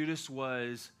 That Judas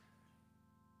was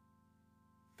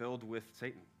filled with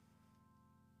Satan.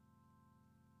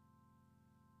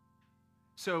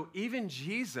 So even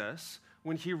Jesus,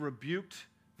 when he rebuked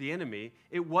the enemy,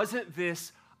 it wasn't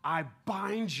this, I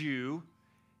bind you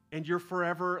and you're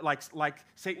forever, like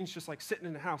Satan's just like sitting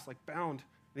in the house, like bound,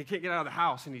 and he can't get out of the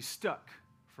house and he's stuck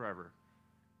forever.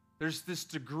 There's this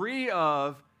degree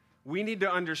of, we need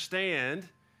to understand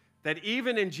that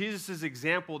even in Jesus'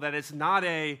 example, that it's not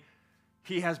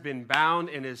he has been bound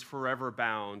and is forever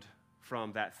bound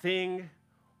from that thing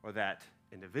or that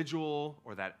individual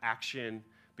or that action,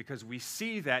 because we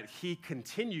see that he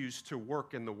continues to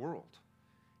work in the world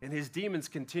and his demons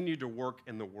continue to work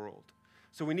in the world.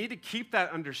 So we need to keep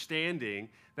that understanding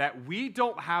that we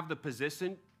don't have the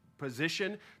position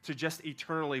to just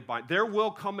eternally bind. There will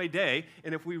come a day,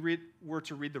 and if we were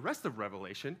to read the rest of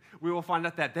Revelation, we will find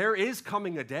out that there is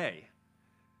coming a day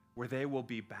where they will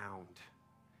be bound.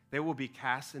 They will be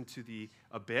cast into the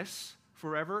abyss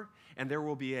forever, and there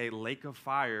will be a lake of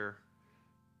fire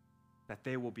that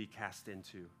they will be cast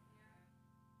into.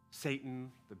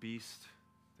 Satan, the beast,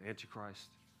 the Antichrist,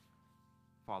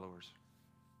 followers.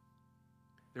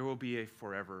 There will be a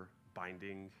forever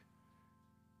binding,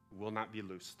 will not be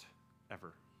loosed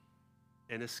ever.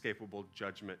 Inescapable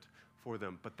judgment for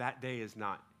them. But that day is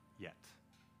not yet.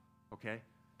 Okay?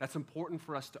 That's important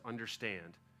for us to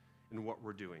understand in what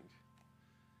we're doing.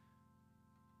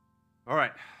 All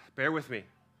right, bear with me.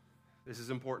 This is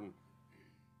important.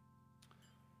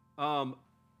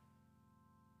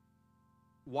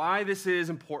 Why this is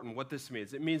important, what this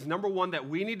means. It means, number one, that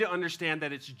we need to understand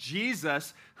that it's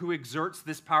Jesus who exerts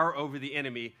this power over the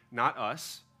enemy, not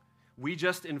us. We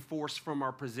just enforce from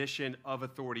our position of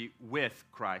authority with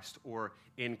Christ or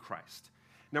in Christ.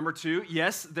 Number two,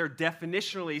 yes, there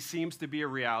definitionally seems to be a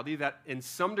reality that in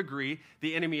some degree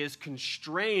the enemy is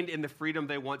constrained in the freedom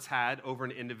they once had over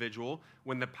an individual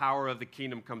when the power of the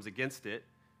kingdom comes against it.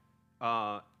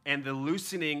 And the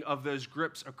loosening of those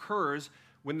grips occurs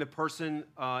when the person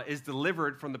is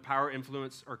delivered from the power,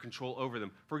 influence, or control over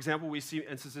them. For example, we see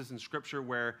instances in Scripture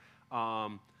where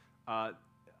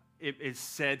it is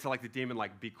said to the demon,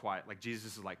 be quiet. Like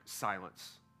Jesus is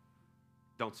silence.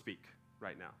 Don't speak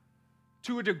right now.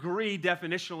 To a degree,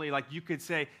 definitionally, you could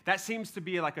say, that seems to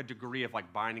be a degree of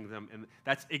binding them, and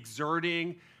that's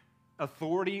exerting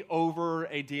authority over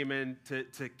a demon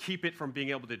to keep it from being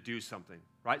able to do something,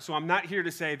 right? So I'm not here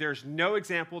to say there's no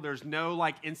example, there's no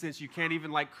like instance, you can't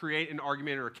even like create an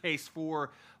argument or a case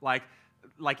for like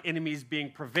enemies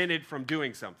being prevented from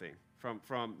doing something,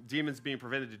 from demons being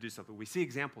prevented to do something. We see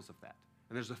examples of that.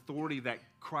 And there's authority that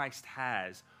Christ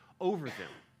has over them,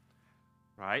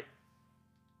 right?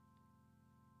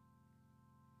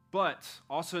 But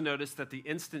also notice that the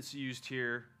instance used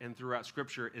here and throughout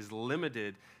Scripture is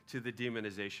limited to the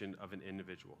demonization of an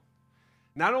individual.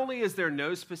 Not only is there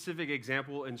no specific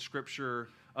example in Scripture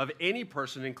of any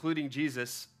person, including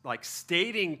Jesus, like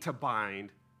stating to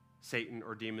bind Satan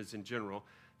or demons in general,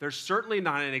 there's certainly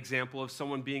not an example of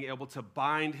someone being able to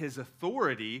bind his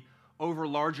authority over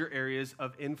larger areas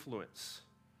of influence.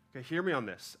 Okay, hear me on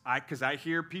this, because I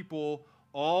hear people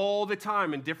all the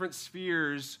time in different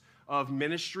spheres of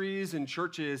ministries and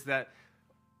churches that,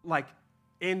 like,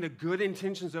 in the good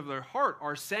intentions of their heart,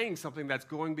 are saying something that's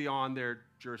going beyond their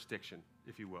jurisdiction,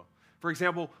 if you will. For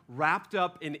example, wrapped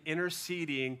up in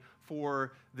interceding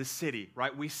for the city,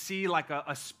 right? We see like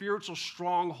a spiritual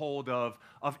stronghold of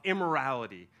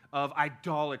immorality, of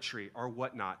idolatry or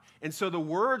whatnot. And so the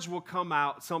words will come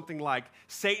out something like,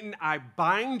 Satan, I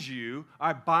bind you,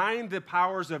 I bind the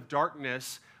powers of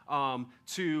darkness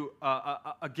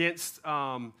against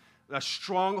a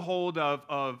stronghold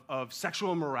of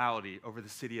sexual immorality over the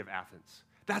city of Athens.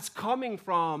 That's coming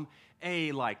from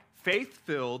a like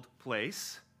faith-filled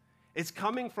place. It's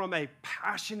coming from a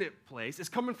passionate place. It's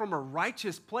coming from a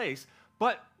righteous place.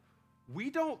 But we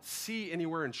don't see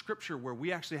anywhere in Scripture where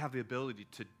we actually have the ability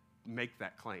to make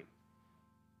that claim.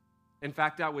 In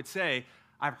fact, I would say,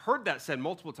 I've heard that said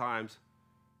multiple times,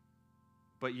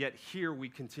 but yet here we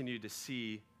continue to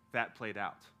see that played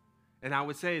out. And I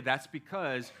would say that's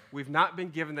because we've not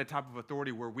been given the type of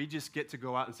authority where we just get to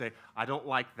go out and say, I don't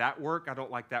like that work,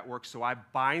 so I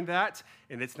bind that,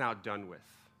 and it's now done with.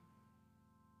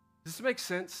 Does this make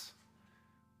sense?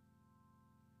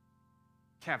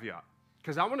 Caveat,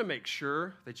 because I want to make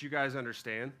sure that you guys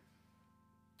understand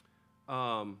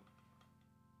that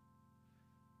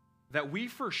we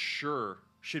for sure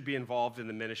should be involved in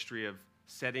the ministry of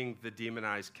setting the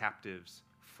demonized captives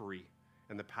free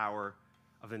in the power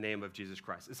of the name of Jesus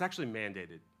Christ. It's actually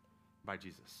mandated by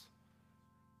Jesus.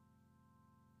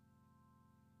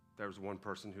 There was one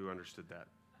person who understood that.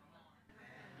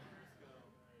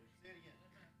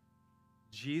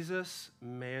 Jesus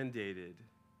mandated.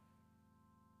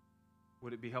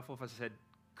 Would it be helpful if I said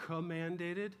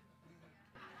commandated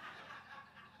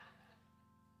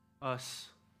us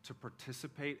to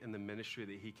participate in the ministry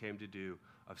that he came to do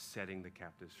of setting the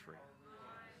captives free?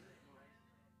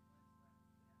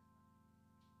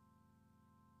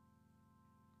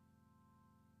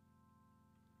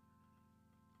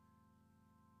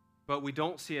 But we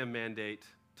don't see a mandate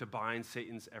to bind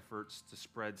Satan's efforts to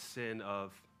spread sin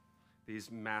of these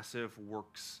massive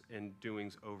works and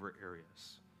doings over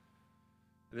areas.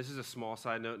 And this is a small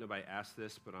side note. Nobody asked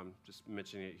this, but I'm just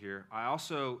mentioning it here. I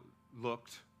also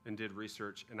looked and did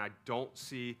research, and I don't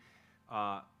see,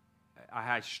 I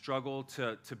struggle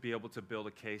to be able to build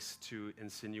a case to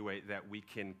insinuate that we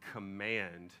can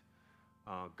command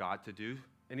God to do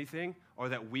anything, or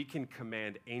that we can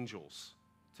command angels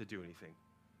to do anything.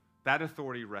 That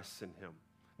authority rests in him.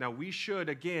 Now, we should,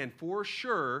 again, for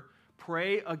sure,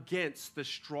 pray against the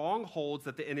strongholds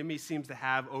that the enemy seems to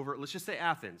have over, let's just say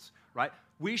Athens, right?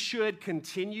 We should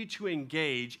continue to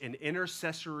engage in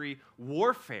intercessory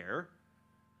warfare,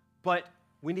 but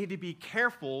we need to be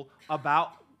careful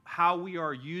about how we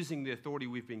are using the authority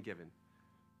we've been given.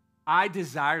 I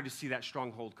desire to see that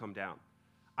stronghold come down.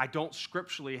 I don't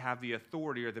scripturally have the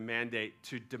authority or the mandate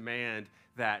to demand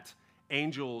that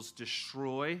angels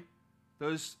destroy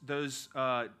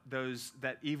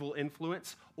that evil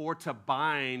influence, or to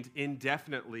bind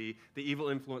indefinitely the evil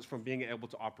influence from being able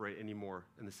to operate anymore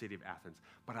in the city of Athens.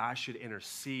 But I should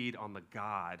intercede on the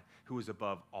God who is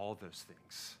above all those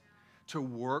things, to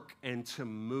work and to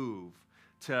move,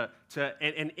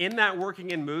 and in that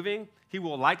working and moving, he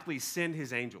will likely send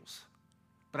his angels.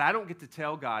 But I don't get to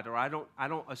tell God, or I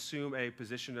don't assume a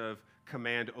position of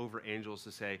command over angels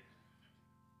to say,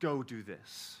 go do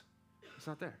this. It's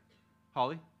not there.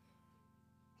 Holly?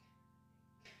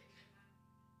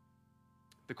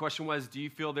 The question was, do you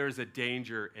feel there's a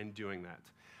danger in doing that?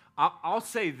 I'll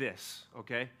say this,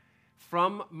 okay?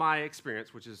 From my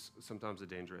experience, which is sometimes a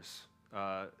dangerous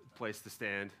place to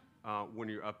stand when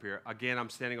you're up here. Again, I'm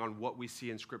standing on what we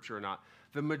see in Scripture or not.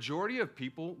 The majority of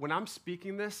people, when I'm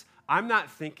speaking this, I'm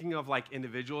not thinking of like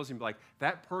individuals and be like,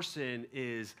 that person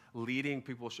is leading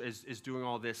people, is doing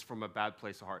all this from a bad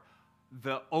place of heart.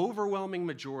 the overwhelming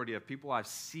majority of people I've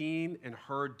seen and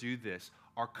heard do this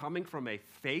are coming from a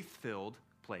faith-filled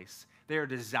place. They are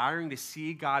desiring to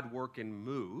see God work and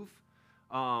move,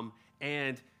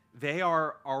 and they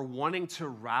are wanting to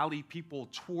rally people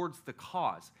towards the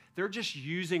cause. They're just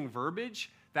using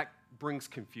verbiage that brings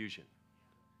confusion.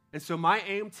 And so my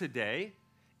aim today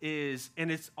is, and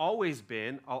it's always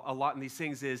been a lot in these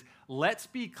things, is let's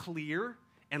be clear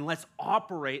and let's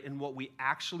operate in what we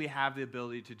actually have the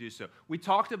ability to do so. We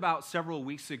talked about several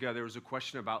weeks ago, there was a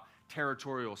question about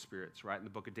territorial spirits, right? In the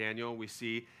book of Daniel, we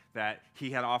see that he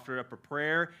had offered up a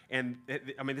prayer, and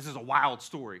this is a wild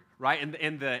story, right?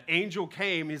 And the angel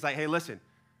came, he's like, hey, listen,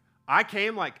 I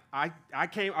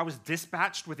was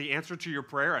dispatched with the answer to your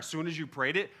prayer as soon as you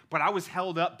prayed it, but I was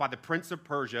held up by the prince of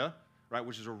Persia, right,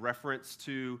 which is a reference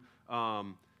to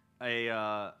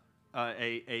a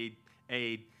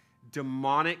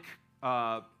demonic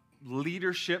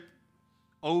leadership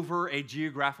over a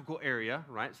geographical area,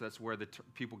 right? So that's where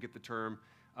people get the term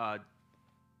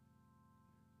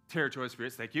territorial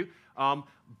spirits, thank you.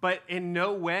 But in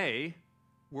no way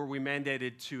were we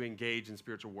mandated to engage in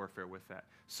spiritual warfare with that.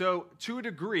 So to a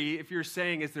degree, if you're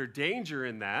saying, is there danger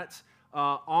in that?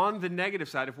 On the negative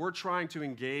side, if we're trying to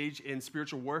engage in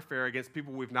spiritual warfare against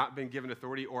people we've not been given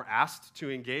authority or asked to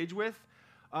engage with,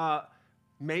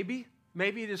 maybe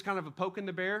it is kind of a poke in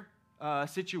the bear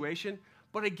situation.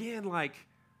 But again,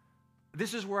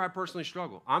 this is where I personally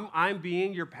struggle. I'm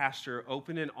being your pastor,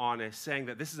 open and honest, saying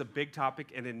that this is a big topic,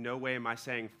 and in no way am I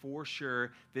saying for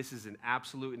sure this is an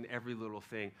absolute in every little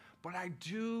thing. But I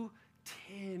do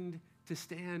tend to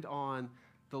stand on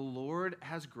the Lord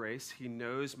has grace. He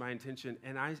knows my intention,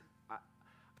 and I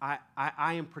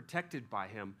am protected by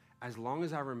him as long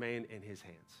as I remain in his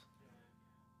hands.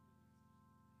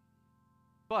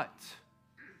 But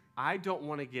I don't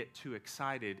want to get too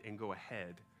excited and go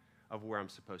ahead of where I'm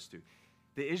supposed to.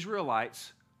 The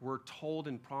Israelites were told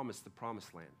and promised the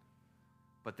promised land,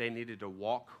 but they needed to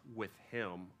walk with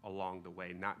him along the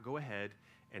way, not go ahead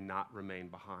and not remain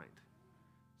behind.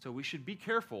 So we should be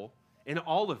careful in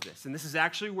all of this. And this is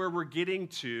actually where we're getting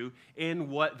to in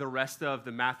what the rest of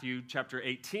the Matthew chapter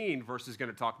 18 verse is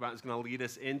going to talk about. It's going to lead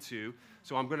us into.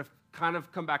 So I'm going to kind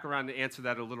of come back around and answer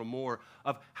that a little more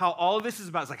of how all of this is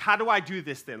about. It's like, how do I do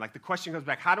this then? Like the question comes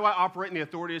back, how do I operate in the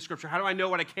authority of Scripture? How do I know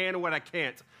what I can and what I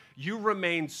can't? You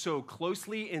remain so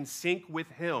closely in sync with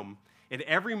him in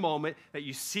every moment that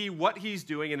you see what he's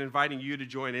doing and inviting you to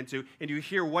join into, and you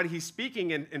hear what he's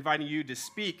speaking and inviting you to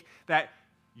speak, that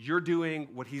you're doing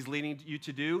what he's leading you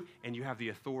to do, and you have the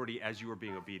authority as you are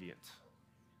being obedient.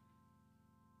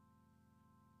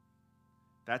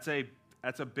 That's a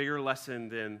bigger lesson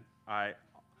than I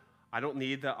don't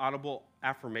need the audible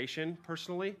affirmation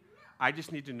personally. I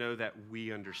just need to know that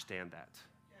we understand that.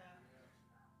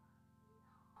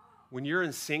 When you're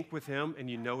in sync with him and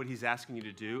you know what he's asking you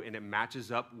to do and it matches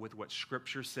up with what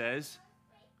Scripture says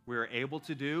we're able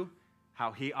to do,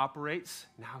 how he operates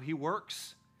and how he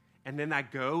works, and then I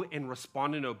go and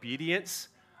respond in obedience,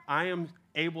 I am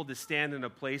able to stand in a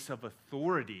place of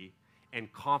authority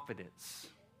and confidence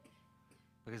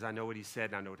because I know what he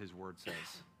said and I know what his word says.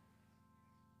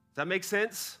 Does that make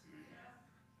sense?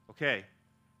 Okay.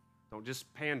 Don't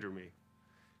just pander me.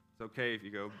 It's okay if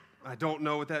you go, I don't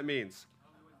know what that means.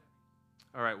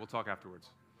 All right, we'll talk afterwards.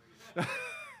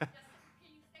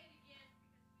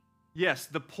 Yes,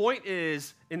 the point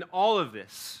is, in all of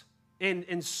this,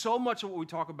 in so much of what we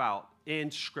talk about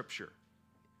in Scripture,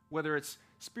 whether it's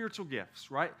spiritual gifts,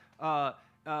 right?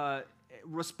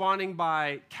 Responding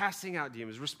by casting out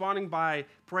demons, responding by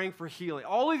praying for healing,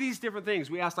 all of these different things,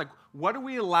 we ask, what are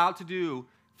we allowed to do?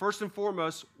 First and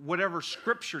foremost, whatever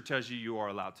Scripture tells you are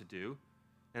allowed to do.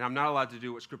 And I'm not allowed to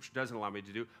do what Scripture doesn't allow me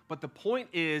to do. But the point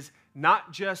is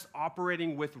not just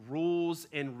operating with rules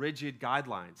and rigid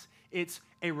guidelines. It's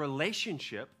a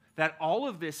relationship that all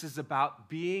of this is about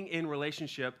being in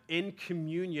relationship, in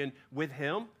communion with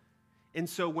him. And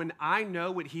so when I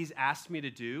know what he's asked me to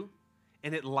do,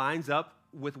 and it lines up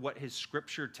with what his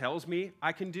Scripture tells me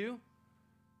I can do,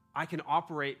 I can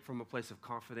operate from a place of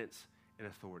confidence and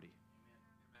authority.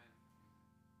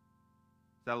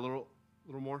 Is that a little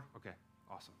more? Okay.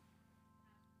 Awesome.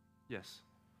 Yes.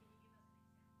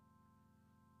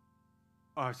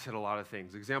 Oh, I said a lot of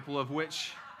things. Example of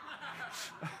which?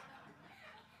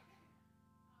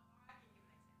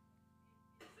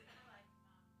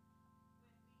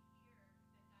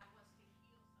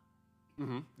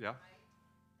 Mm-hmm. Yeah.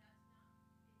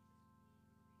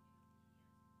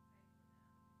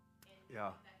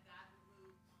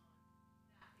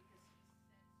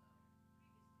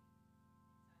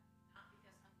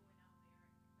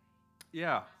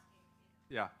 Yeah.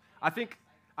 Yeah. I think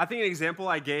I think an example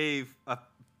I gave a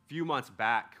few months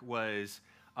back was,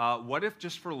 what if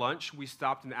just for lunch we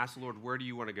stopped and asked the Lord, where do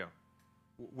you want to go?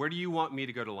 Where do you want me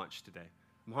to go to lunch today?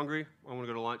 I'm hungry. I want to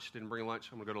go to lunch. Didn't bring lunch.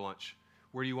 I'm going to go to lunch.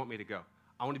 Where do you want me to go?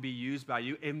 I want to be used by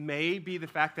you. It may be the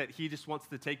fact that he just wants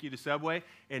to take you to Subway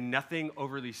and nothing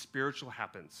overly spiritual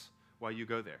happens while you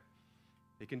go there.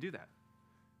 He can do that.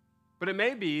 But it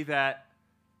may be that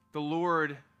the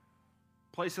Lord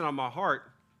placed it on my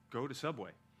heart, go to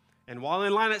Subway. And while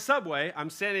in line at Subway, I'm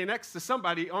standing next to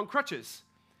somebody on crutches.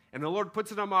 And the Lord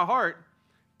puts it on my heart,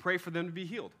 pray for them to be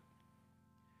healed.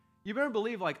 You better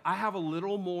believe, I have a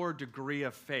little more degree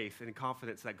of faith and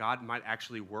confidence that God might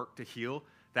actually work to heal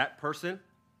that person.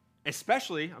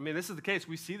 Especially, this is the case.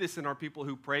 We see this in our people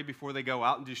who pray before they go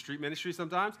out and do street ministry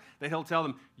sometimes. That he'll tell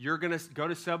them, you're going to go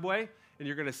to Subway and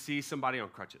you're going to see somebody on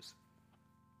crutches.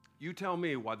 You tell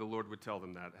me why the Lord would tell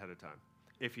them that ahead of time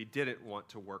if he didn't want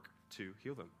to work to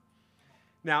heal them.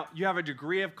 Now, you have a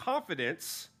degree of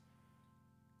confidence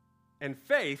and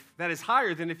faith that is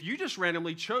higher than if you just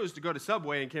randomly chose to go to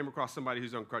Subway and came across somebody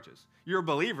who's on crutches. You're a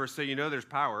believer, so you know there's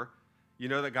power. You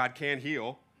know that God can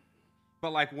heal.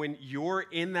 But when you're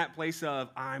in that place of,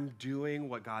 I'm doing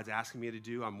what God's asking me to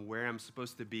do, I'm where I'm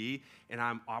supposed to be, and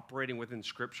I'm operating within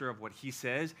Scripture of what he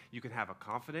says, you can have a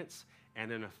confidence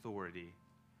and an authority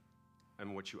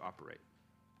in which you operate.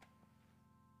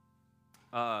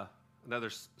 Another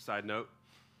side note.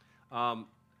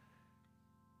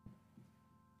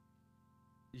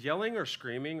 Yelling or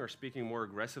screaming or speaking more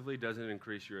aggressively doesn't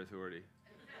increase your authority.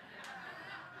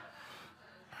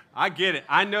 I get it.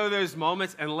 I know those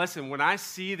moments. And listen, when I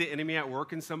see the enemy at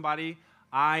work in somebody,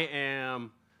 I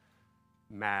am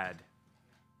mad.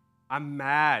 I'm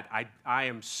mad. I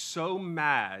am so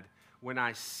mad when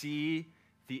I see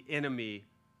the enemy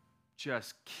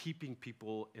just keeping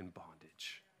people in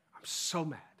bondage. I'm so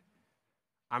mad.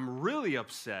 I'm really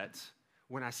upset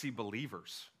when I see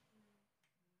believers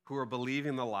who are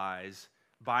believing the lies,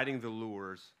 biting the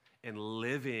lures, and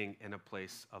living in a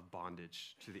place of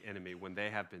bondage to the enemy when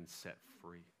they have been set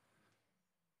free.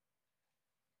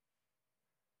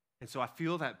 And so I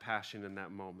feel that passion in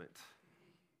that moment.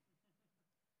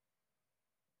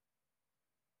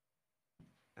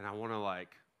 And I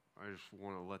just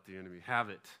want to let the enemy have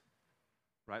it,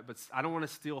 right? But I don't want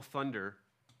to steal thunder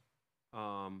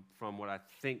from what I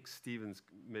think Stephen's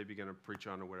maybe going to preach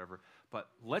on or whatever. But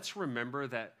let's remember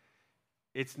that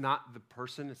it's not the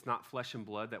person, it's not flesh and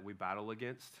blood that we battle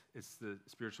against. It's the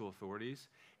spiritual authorities.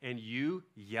 And you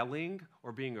yelling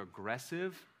or being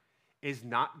aggressive is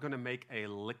not going to make a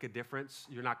lick of difference.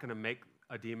 You're not going to make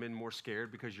a demon more scared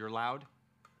because you're loud,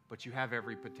 but you have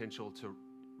every potential to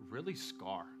really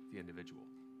scar the individual.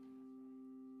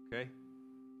 Okay?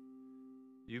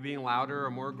 You being louder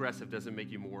or more aggressive doesn't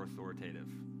make you more authoritative.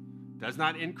 Does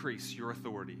not increase your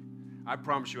authority. I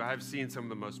promise you, I have seen some of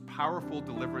the most powerful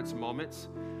deliverance moments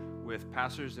with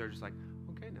pastors. They're just like,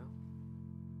 okay, now,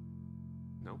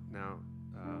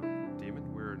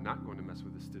 demon, we're not going to mess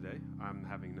with this today. I'm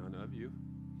having none of you.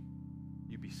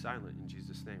 You be silent in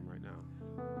Jesus' name right now.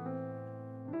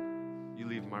 You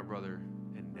leave my brother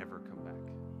and never come back.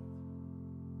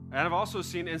 And I've also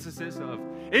seen instances of,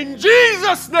 in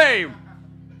Jesus' name.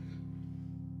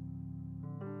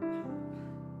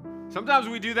 Sometimes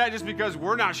we do that just because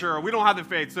we're not sure. We don't have the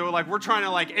faith. So we're trying to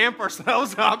amp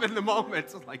ourselves up in the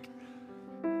moment. So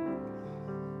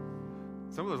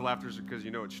some of those laughters are because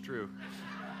you know it's true.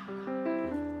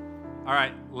 All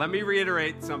right, let me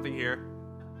reiterate something here.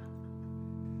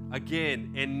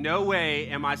 Again, in no way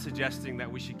am I suggesting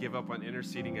that we should give up on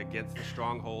interceding against the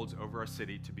strongholds over our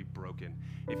city to be broken.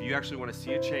 If you actually want to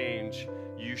see a change,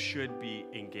 you should be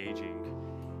engaging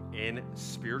in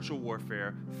spiritual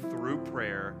warfare through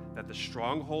prayer that the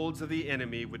strongholds of the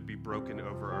enemy would be broken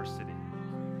over our city.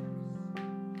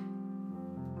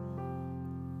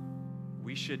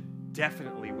 We should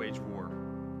definitely wage war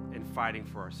in fighting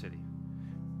for our city.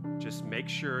 Just make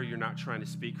sure you're not trying to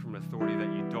speak from authority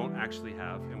that you don't actually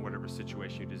have in whatever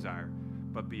situation you desire.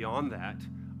 But beyond that,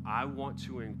 I want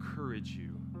to encourage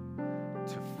you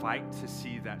to fight to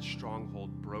see that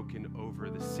stronghold broken over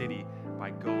the city by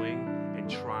going and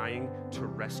trying to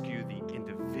rescue the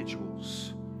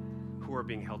individuals who are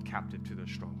being held captive to those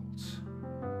strongholds.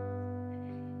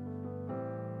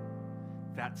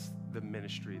 That's the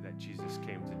ministry that Jesus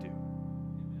came to do.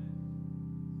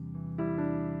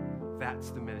 That's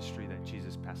the ministry that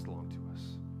Jesus passed along to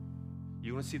us.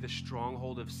 You want to see the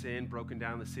stronghold of sin broken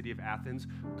down in the city of Athens?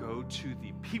 Go to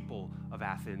the people of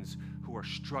Athens who are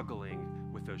struggling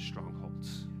with those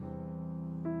strongholds.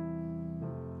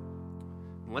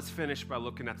 And let's finish by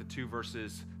looking at the two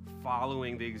verses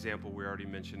following the example we already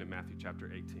mentioned in Matthew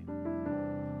chapter 18.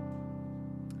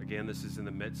 again, this is in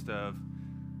the midst of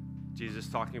Jesus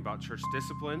talking about church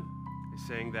discipline. He's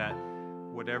saying that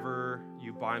whatever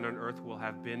you bind on earth will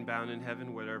have been bound in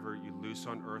heaven. Whatever you loose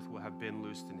on earth will have been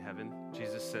loosed in heaven.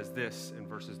 Jesus says this in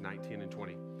verses 19 and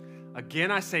 20. Again,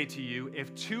 I say to you,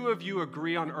 if two of you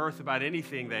agree on earth about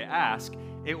anything they ask,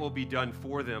 it will be done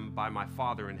for them by my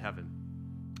Father in heaven.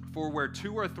 For where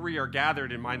 2 or 3 are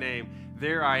gathered in my name,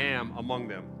 there I am among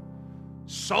them.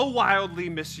 So wildly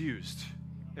misused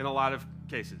in a lot of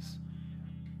cases.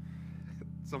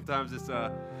 Sometimes it's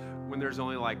when there's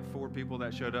only like 4 people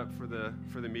that showed up for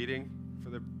the meeting, for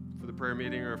the prayer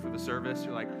meeting or for the service.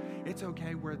 You're like, it's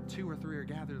okay where 2 or 3 are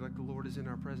gathered, like the Lord is in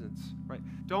our presence, right?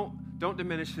 Don't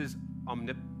diminish his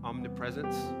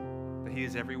omnipresence, that he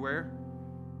is everywhere,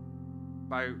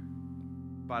 by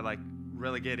like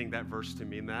relegating that verse to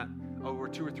mean that. Oh, where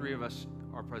 2 or 3 of us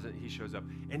are present, he shows up.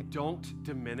 And don't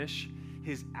diminish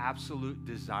his absolute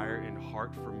desire and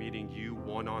heart for meeting you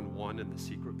one-on-one in the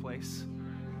secret place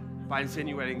by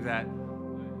insinuating that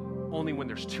only when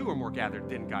there's 2 or more gathered,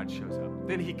 then God shows up.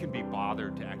 Then he can be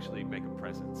bothered to actually make a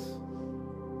presence.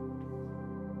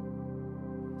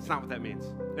 It's not what that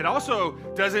means. It also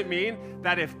doesn't mean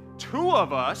that if 2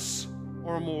 of us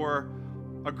or more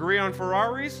agree on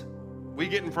Ferraris, we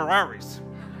get in Ferraris.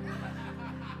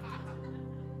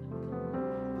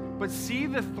 But see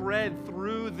the thread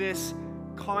through this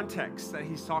context that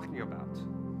he's talking about.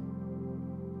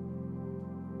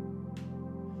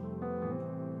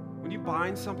 When you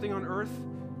bind something on earth,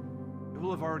 it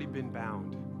will have already been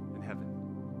bound in heaven.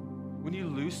 When you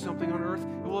loose something on earth,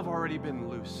 it will have already been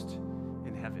loosed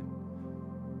in heaven.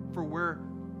 For where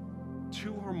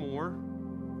 2 or more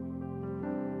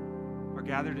are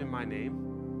gathered in my name,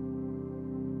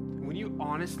 when you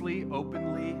honestly,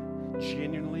 openly,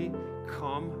 genuinely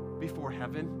come before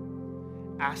heaven,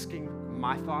 asking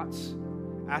my thoughts,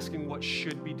 asking what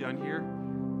should be done here,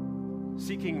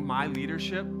 seeking my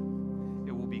leadership,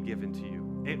 it will be given to you.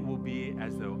 It will be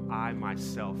as though I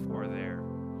myself are there,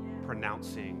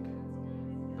 pronouncing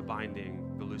the binding,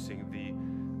 the loosing, the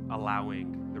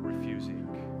allowing, the refusing.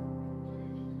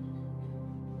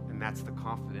 And that's the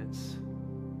confidence.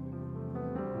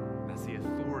 That's the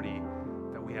authority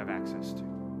that we have access to.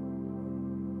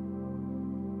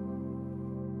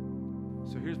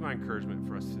 So here's my encouragement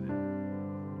for us today.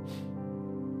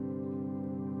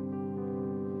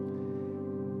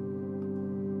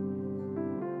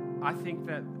 I think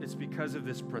that it's because of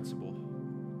this principle,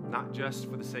 not just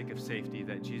for the sake of safety,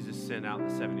 that Jesus sent out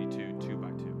the 72 2 by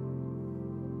 2.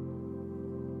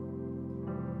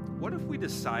 What if we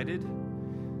decided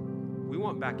we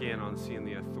want back in on seeing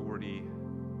the authority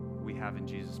we have in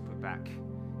Jesus put back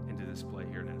into display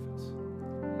here in Athens?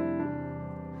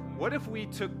 What if we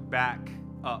took back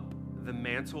up the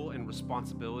mantle and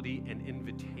responsibility and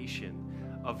invitation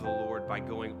of the Lord by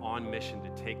going on mission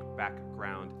to take back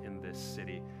ground in this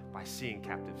city by seeing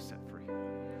captives set free?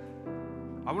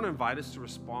 I want to invite us to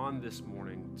respond this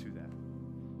morning to that.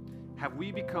 Have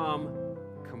we become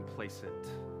complacent?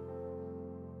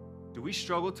 Do we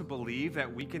struggle to believe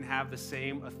that we can have the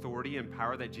same authority and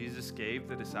power that Jesus gave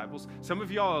the disciples? Some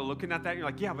of y'all are looking at that and you're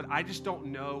like, yeah, but I just don't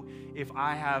know if we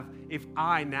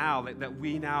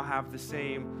now have the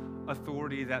same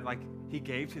authority that like he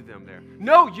gave to them there.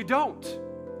 No, you don't.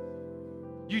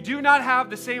 You do not have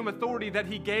the same authority that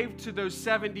he gave to those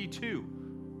 72.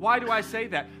 Why do I say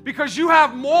that? Because you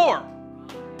have more.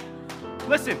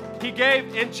 Listen, he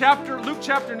gave in Luke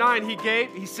chapter 9, he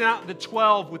sent out the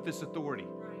 12 with this authority.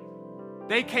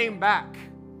 They came back.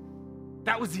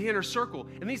 That was the inner circle.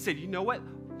 And he said, you know what?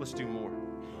 Let's do more.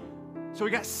 So we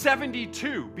got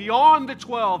 72 beyond the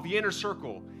 12, the inner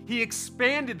circle. He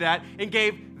expanded that and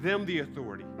gave them the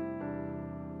authority.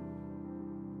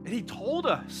 And he told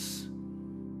us,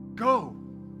 go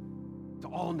to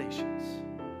all nations.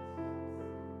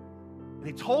 And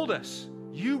he told us,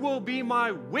 you will be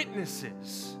my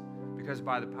witnesses, because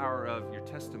by the power of your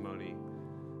testimony,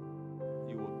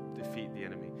 you will defeat the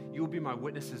enemy. You will be my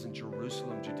witnesses in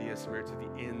Jerusalem, Judea, Samaria, to the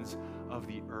ends of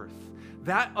the earth.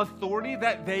 That authority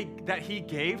that he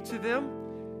gave to them,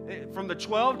 from the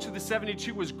 12 to the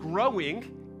 72, was growing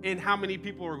in how many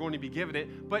people were going to be given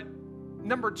it. But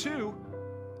number 2,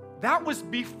 that was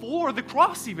before the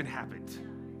cross even happened.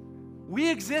 We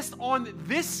exist on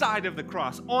this side of the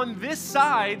cross, on this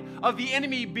side of the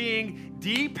enemy being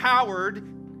depowered,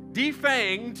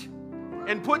 defanged,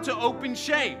 and put to open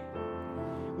shame.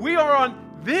 We are on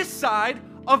this side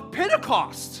of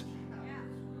Pentecost.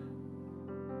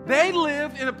 They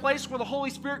lived in a place where the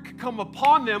Holy Spirit could come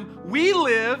upon them. We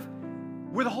live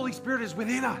where the Holy Spirit is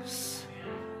within us.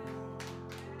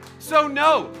 So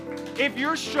no, if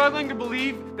you're struggling to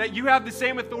believe that you have the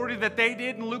same authority that they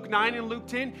did in Luke 9 and Luke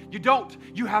 10, you don't.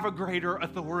 You have a greater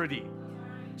authority.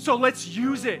 So let's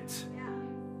use it.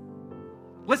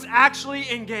 Let's actually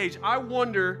engage. I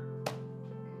wonder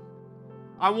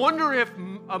if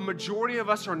a majority of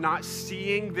us are not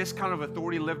seeing this kind of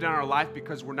authority lived in our life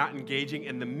because we're not engaging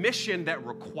in the mission that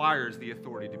requires the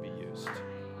authority to be used.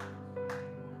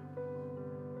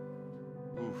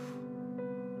 Oof.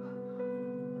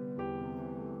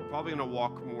 Probably going to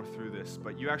walk more through this,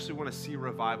 but you actually want to see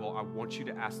revival. I want you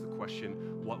to ask the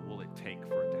question, what will it take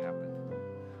for it to happen?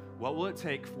 What will it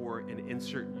take for, and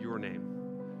insert your name,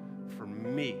 for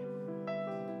me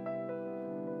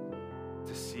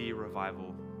to see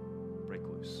revival break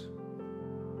loose?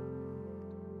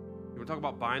 You want to talk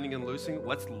about binding and loosing?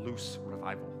 Let's loose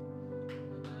revival.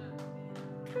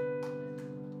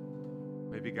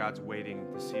 Maybe God's waiting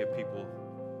to see a people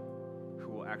who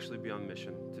will actually be on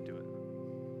mission to do it.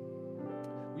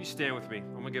 Will you stand with me?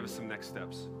 I'm going to give us some next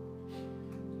steps.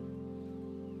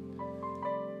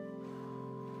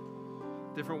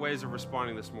 Different ways of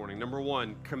responding this morning. Number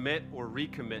one, commit or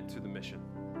recommit to the mission.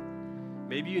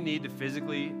 Maybe you need to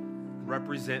physically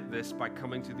represent this by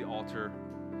coming to the altar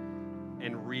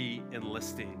and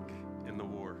re-enlisting in the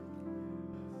war.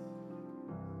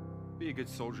 Be a good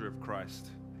soldier of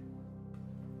Christ.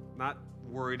 Not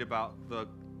worried about the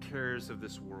cares of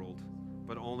this world,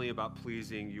 but only about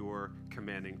pleasing your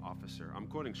commanding officer. I'm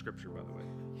quoting scripture, by the way.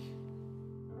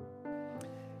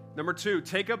 Number two,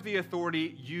 take up the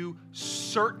authority you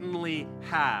certainly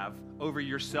have over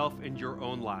yourself and your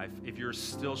own life if you're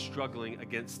still struggling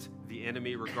against the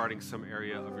enemy regarding some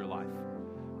area of your life,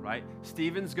 right?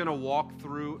 Stephen's going to walk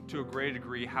through, to a great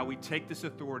degree, how we take this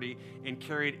authority and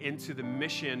carry it into the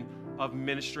mission of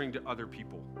ministering to other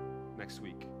people next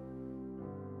week.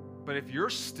 But if you're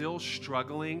still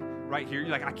struggling right here, you're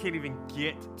like, I can't even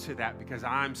get to that because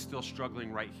I'm still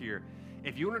struggling right here.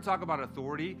 If you want to talk about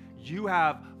authority, you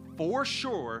have for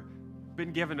sure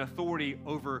been given authority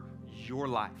over your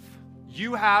life.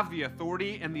 You have the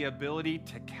authority and the ability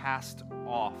to cast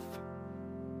off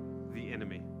the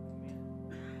enemy.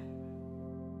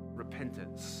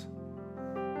 Repentance,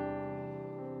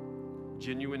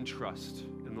 genuine trust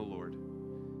in the Lord,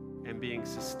 and being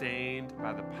sustained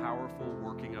by the powerful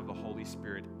working of the Holy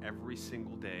Spirit every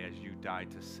single day as you die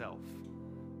to self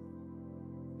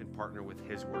and partner with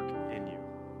His work in you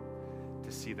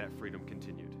to see that freedom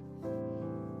continued.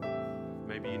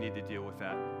 Maybe you need to deal with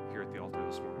that here at the altar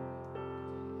this morning.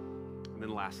 And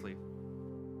then lastly,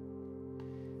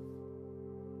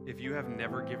 if you have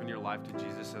never given your life to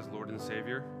Jesus as Lord and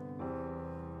Savior,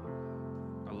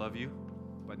 I love you,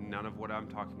 but none of what I'm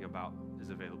talking about is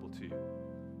available to you.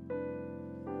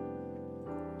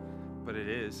 But it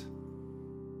is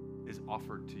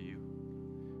offered to you.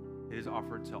 It is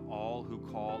offered to all who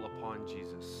call upon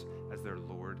Jesus as their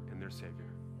Lord and their Savior,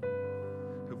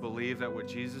 who believe that what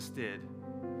Jesus did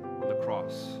on the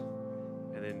cross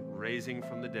and then raising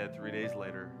from the dead 3 days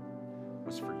later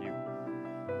was for you.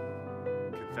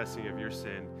 Confessing of your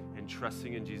sin and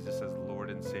trusting in Jesus as Lord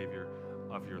and Savior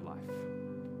of your life.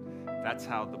 That's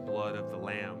how the blood of the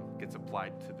Lamb gets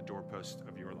applied to the doorpost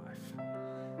of your life.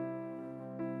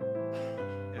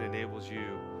 It enables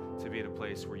you to be in a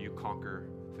place where you conquer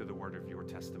through the word of your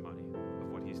testimony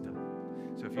of what He's done.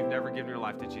 So if you've never given your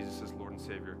life to Jesus as Lord and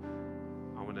Savior,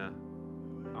 I want to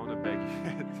beg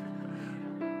you.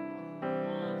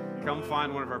 Come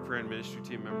find one of our prayer and ministry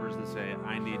team members and say,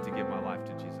 I need to give my life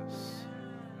to Jesus.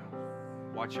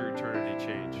 Watch your eternity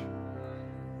change.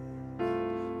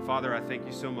 Father, I thank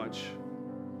you so much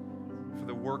for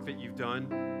the work that you've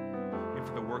done and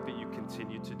for the work that you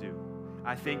continue to do.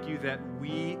 I thank you that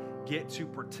we get to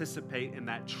participate in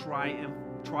that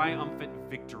triumphant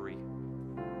victory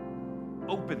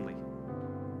openly.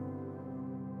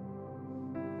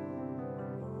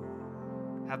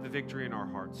 Have the victory in our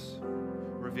hearts.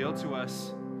 Reveal to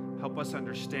us, help us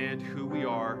understand who we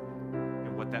are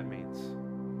and what that means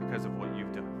because of what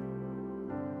you've done.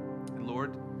 And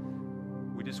Lord,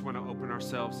 we just want to open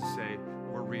ourselves to say,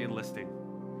 we're re-enlisting.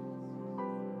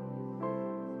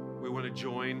 We want to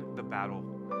join the battle.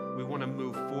 We want to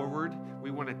move forward.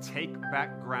 We want to take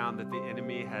back ground that the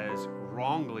enemy has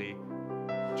wrongly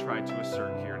tried to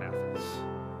assert here in Athens.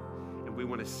 And we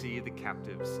want to see the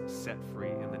captives set free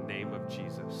in the name of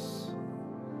Jesus,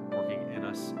 working in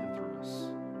us and through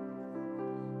us.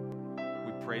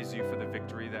 We praise you for the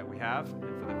victory that we have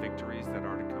and for the victories that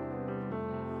are to come.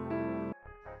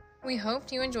 We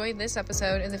hope you enjoyed this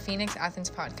episode of the Phoenix Athens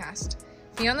podcast.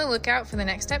 Be on the lookout for the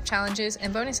next step challenges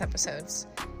and bonus episodes.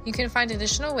 You can find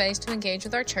additional ways to engage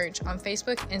with our church on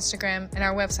Facebook, Instagram, and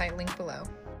our website linked below.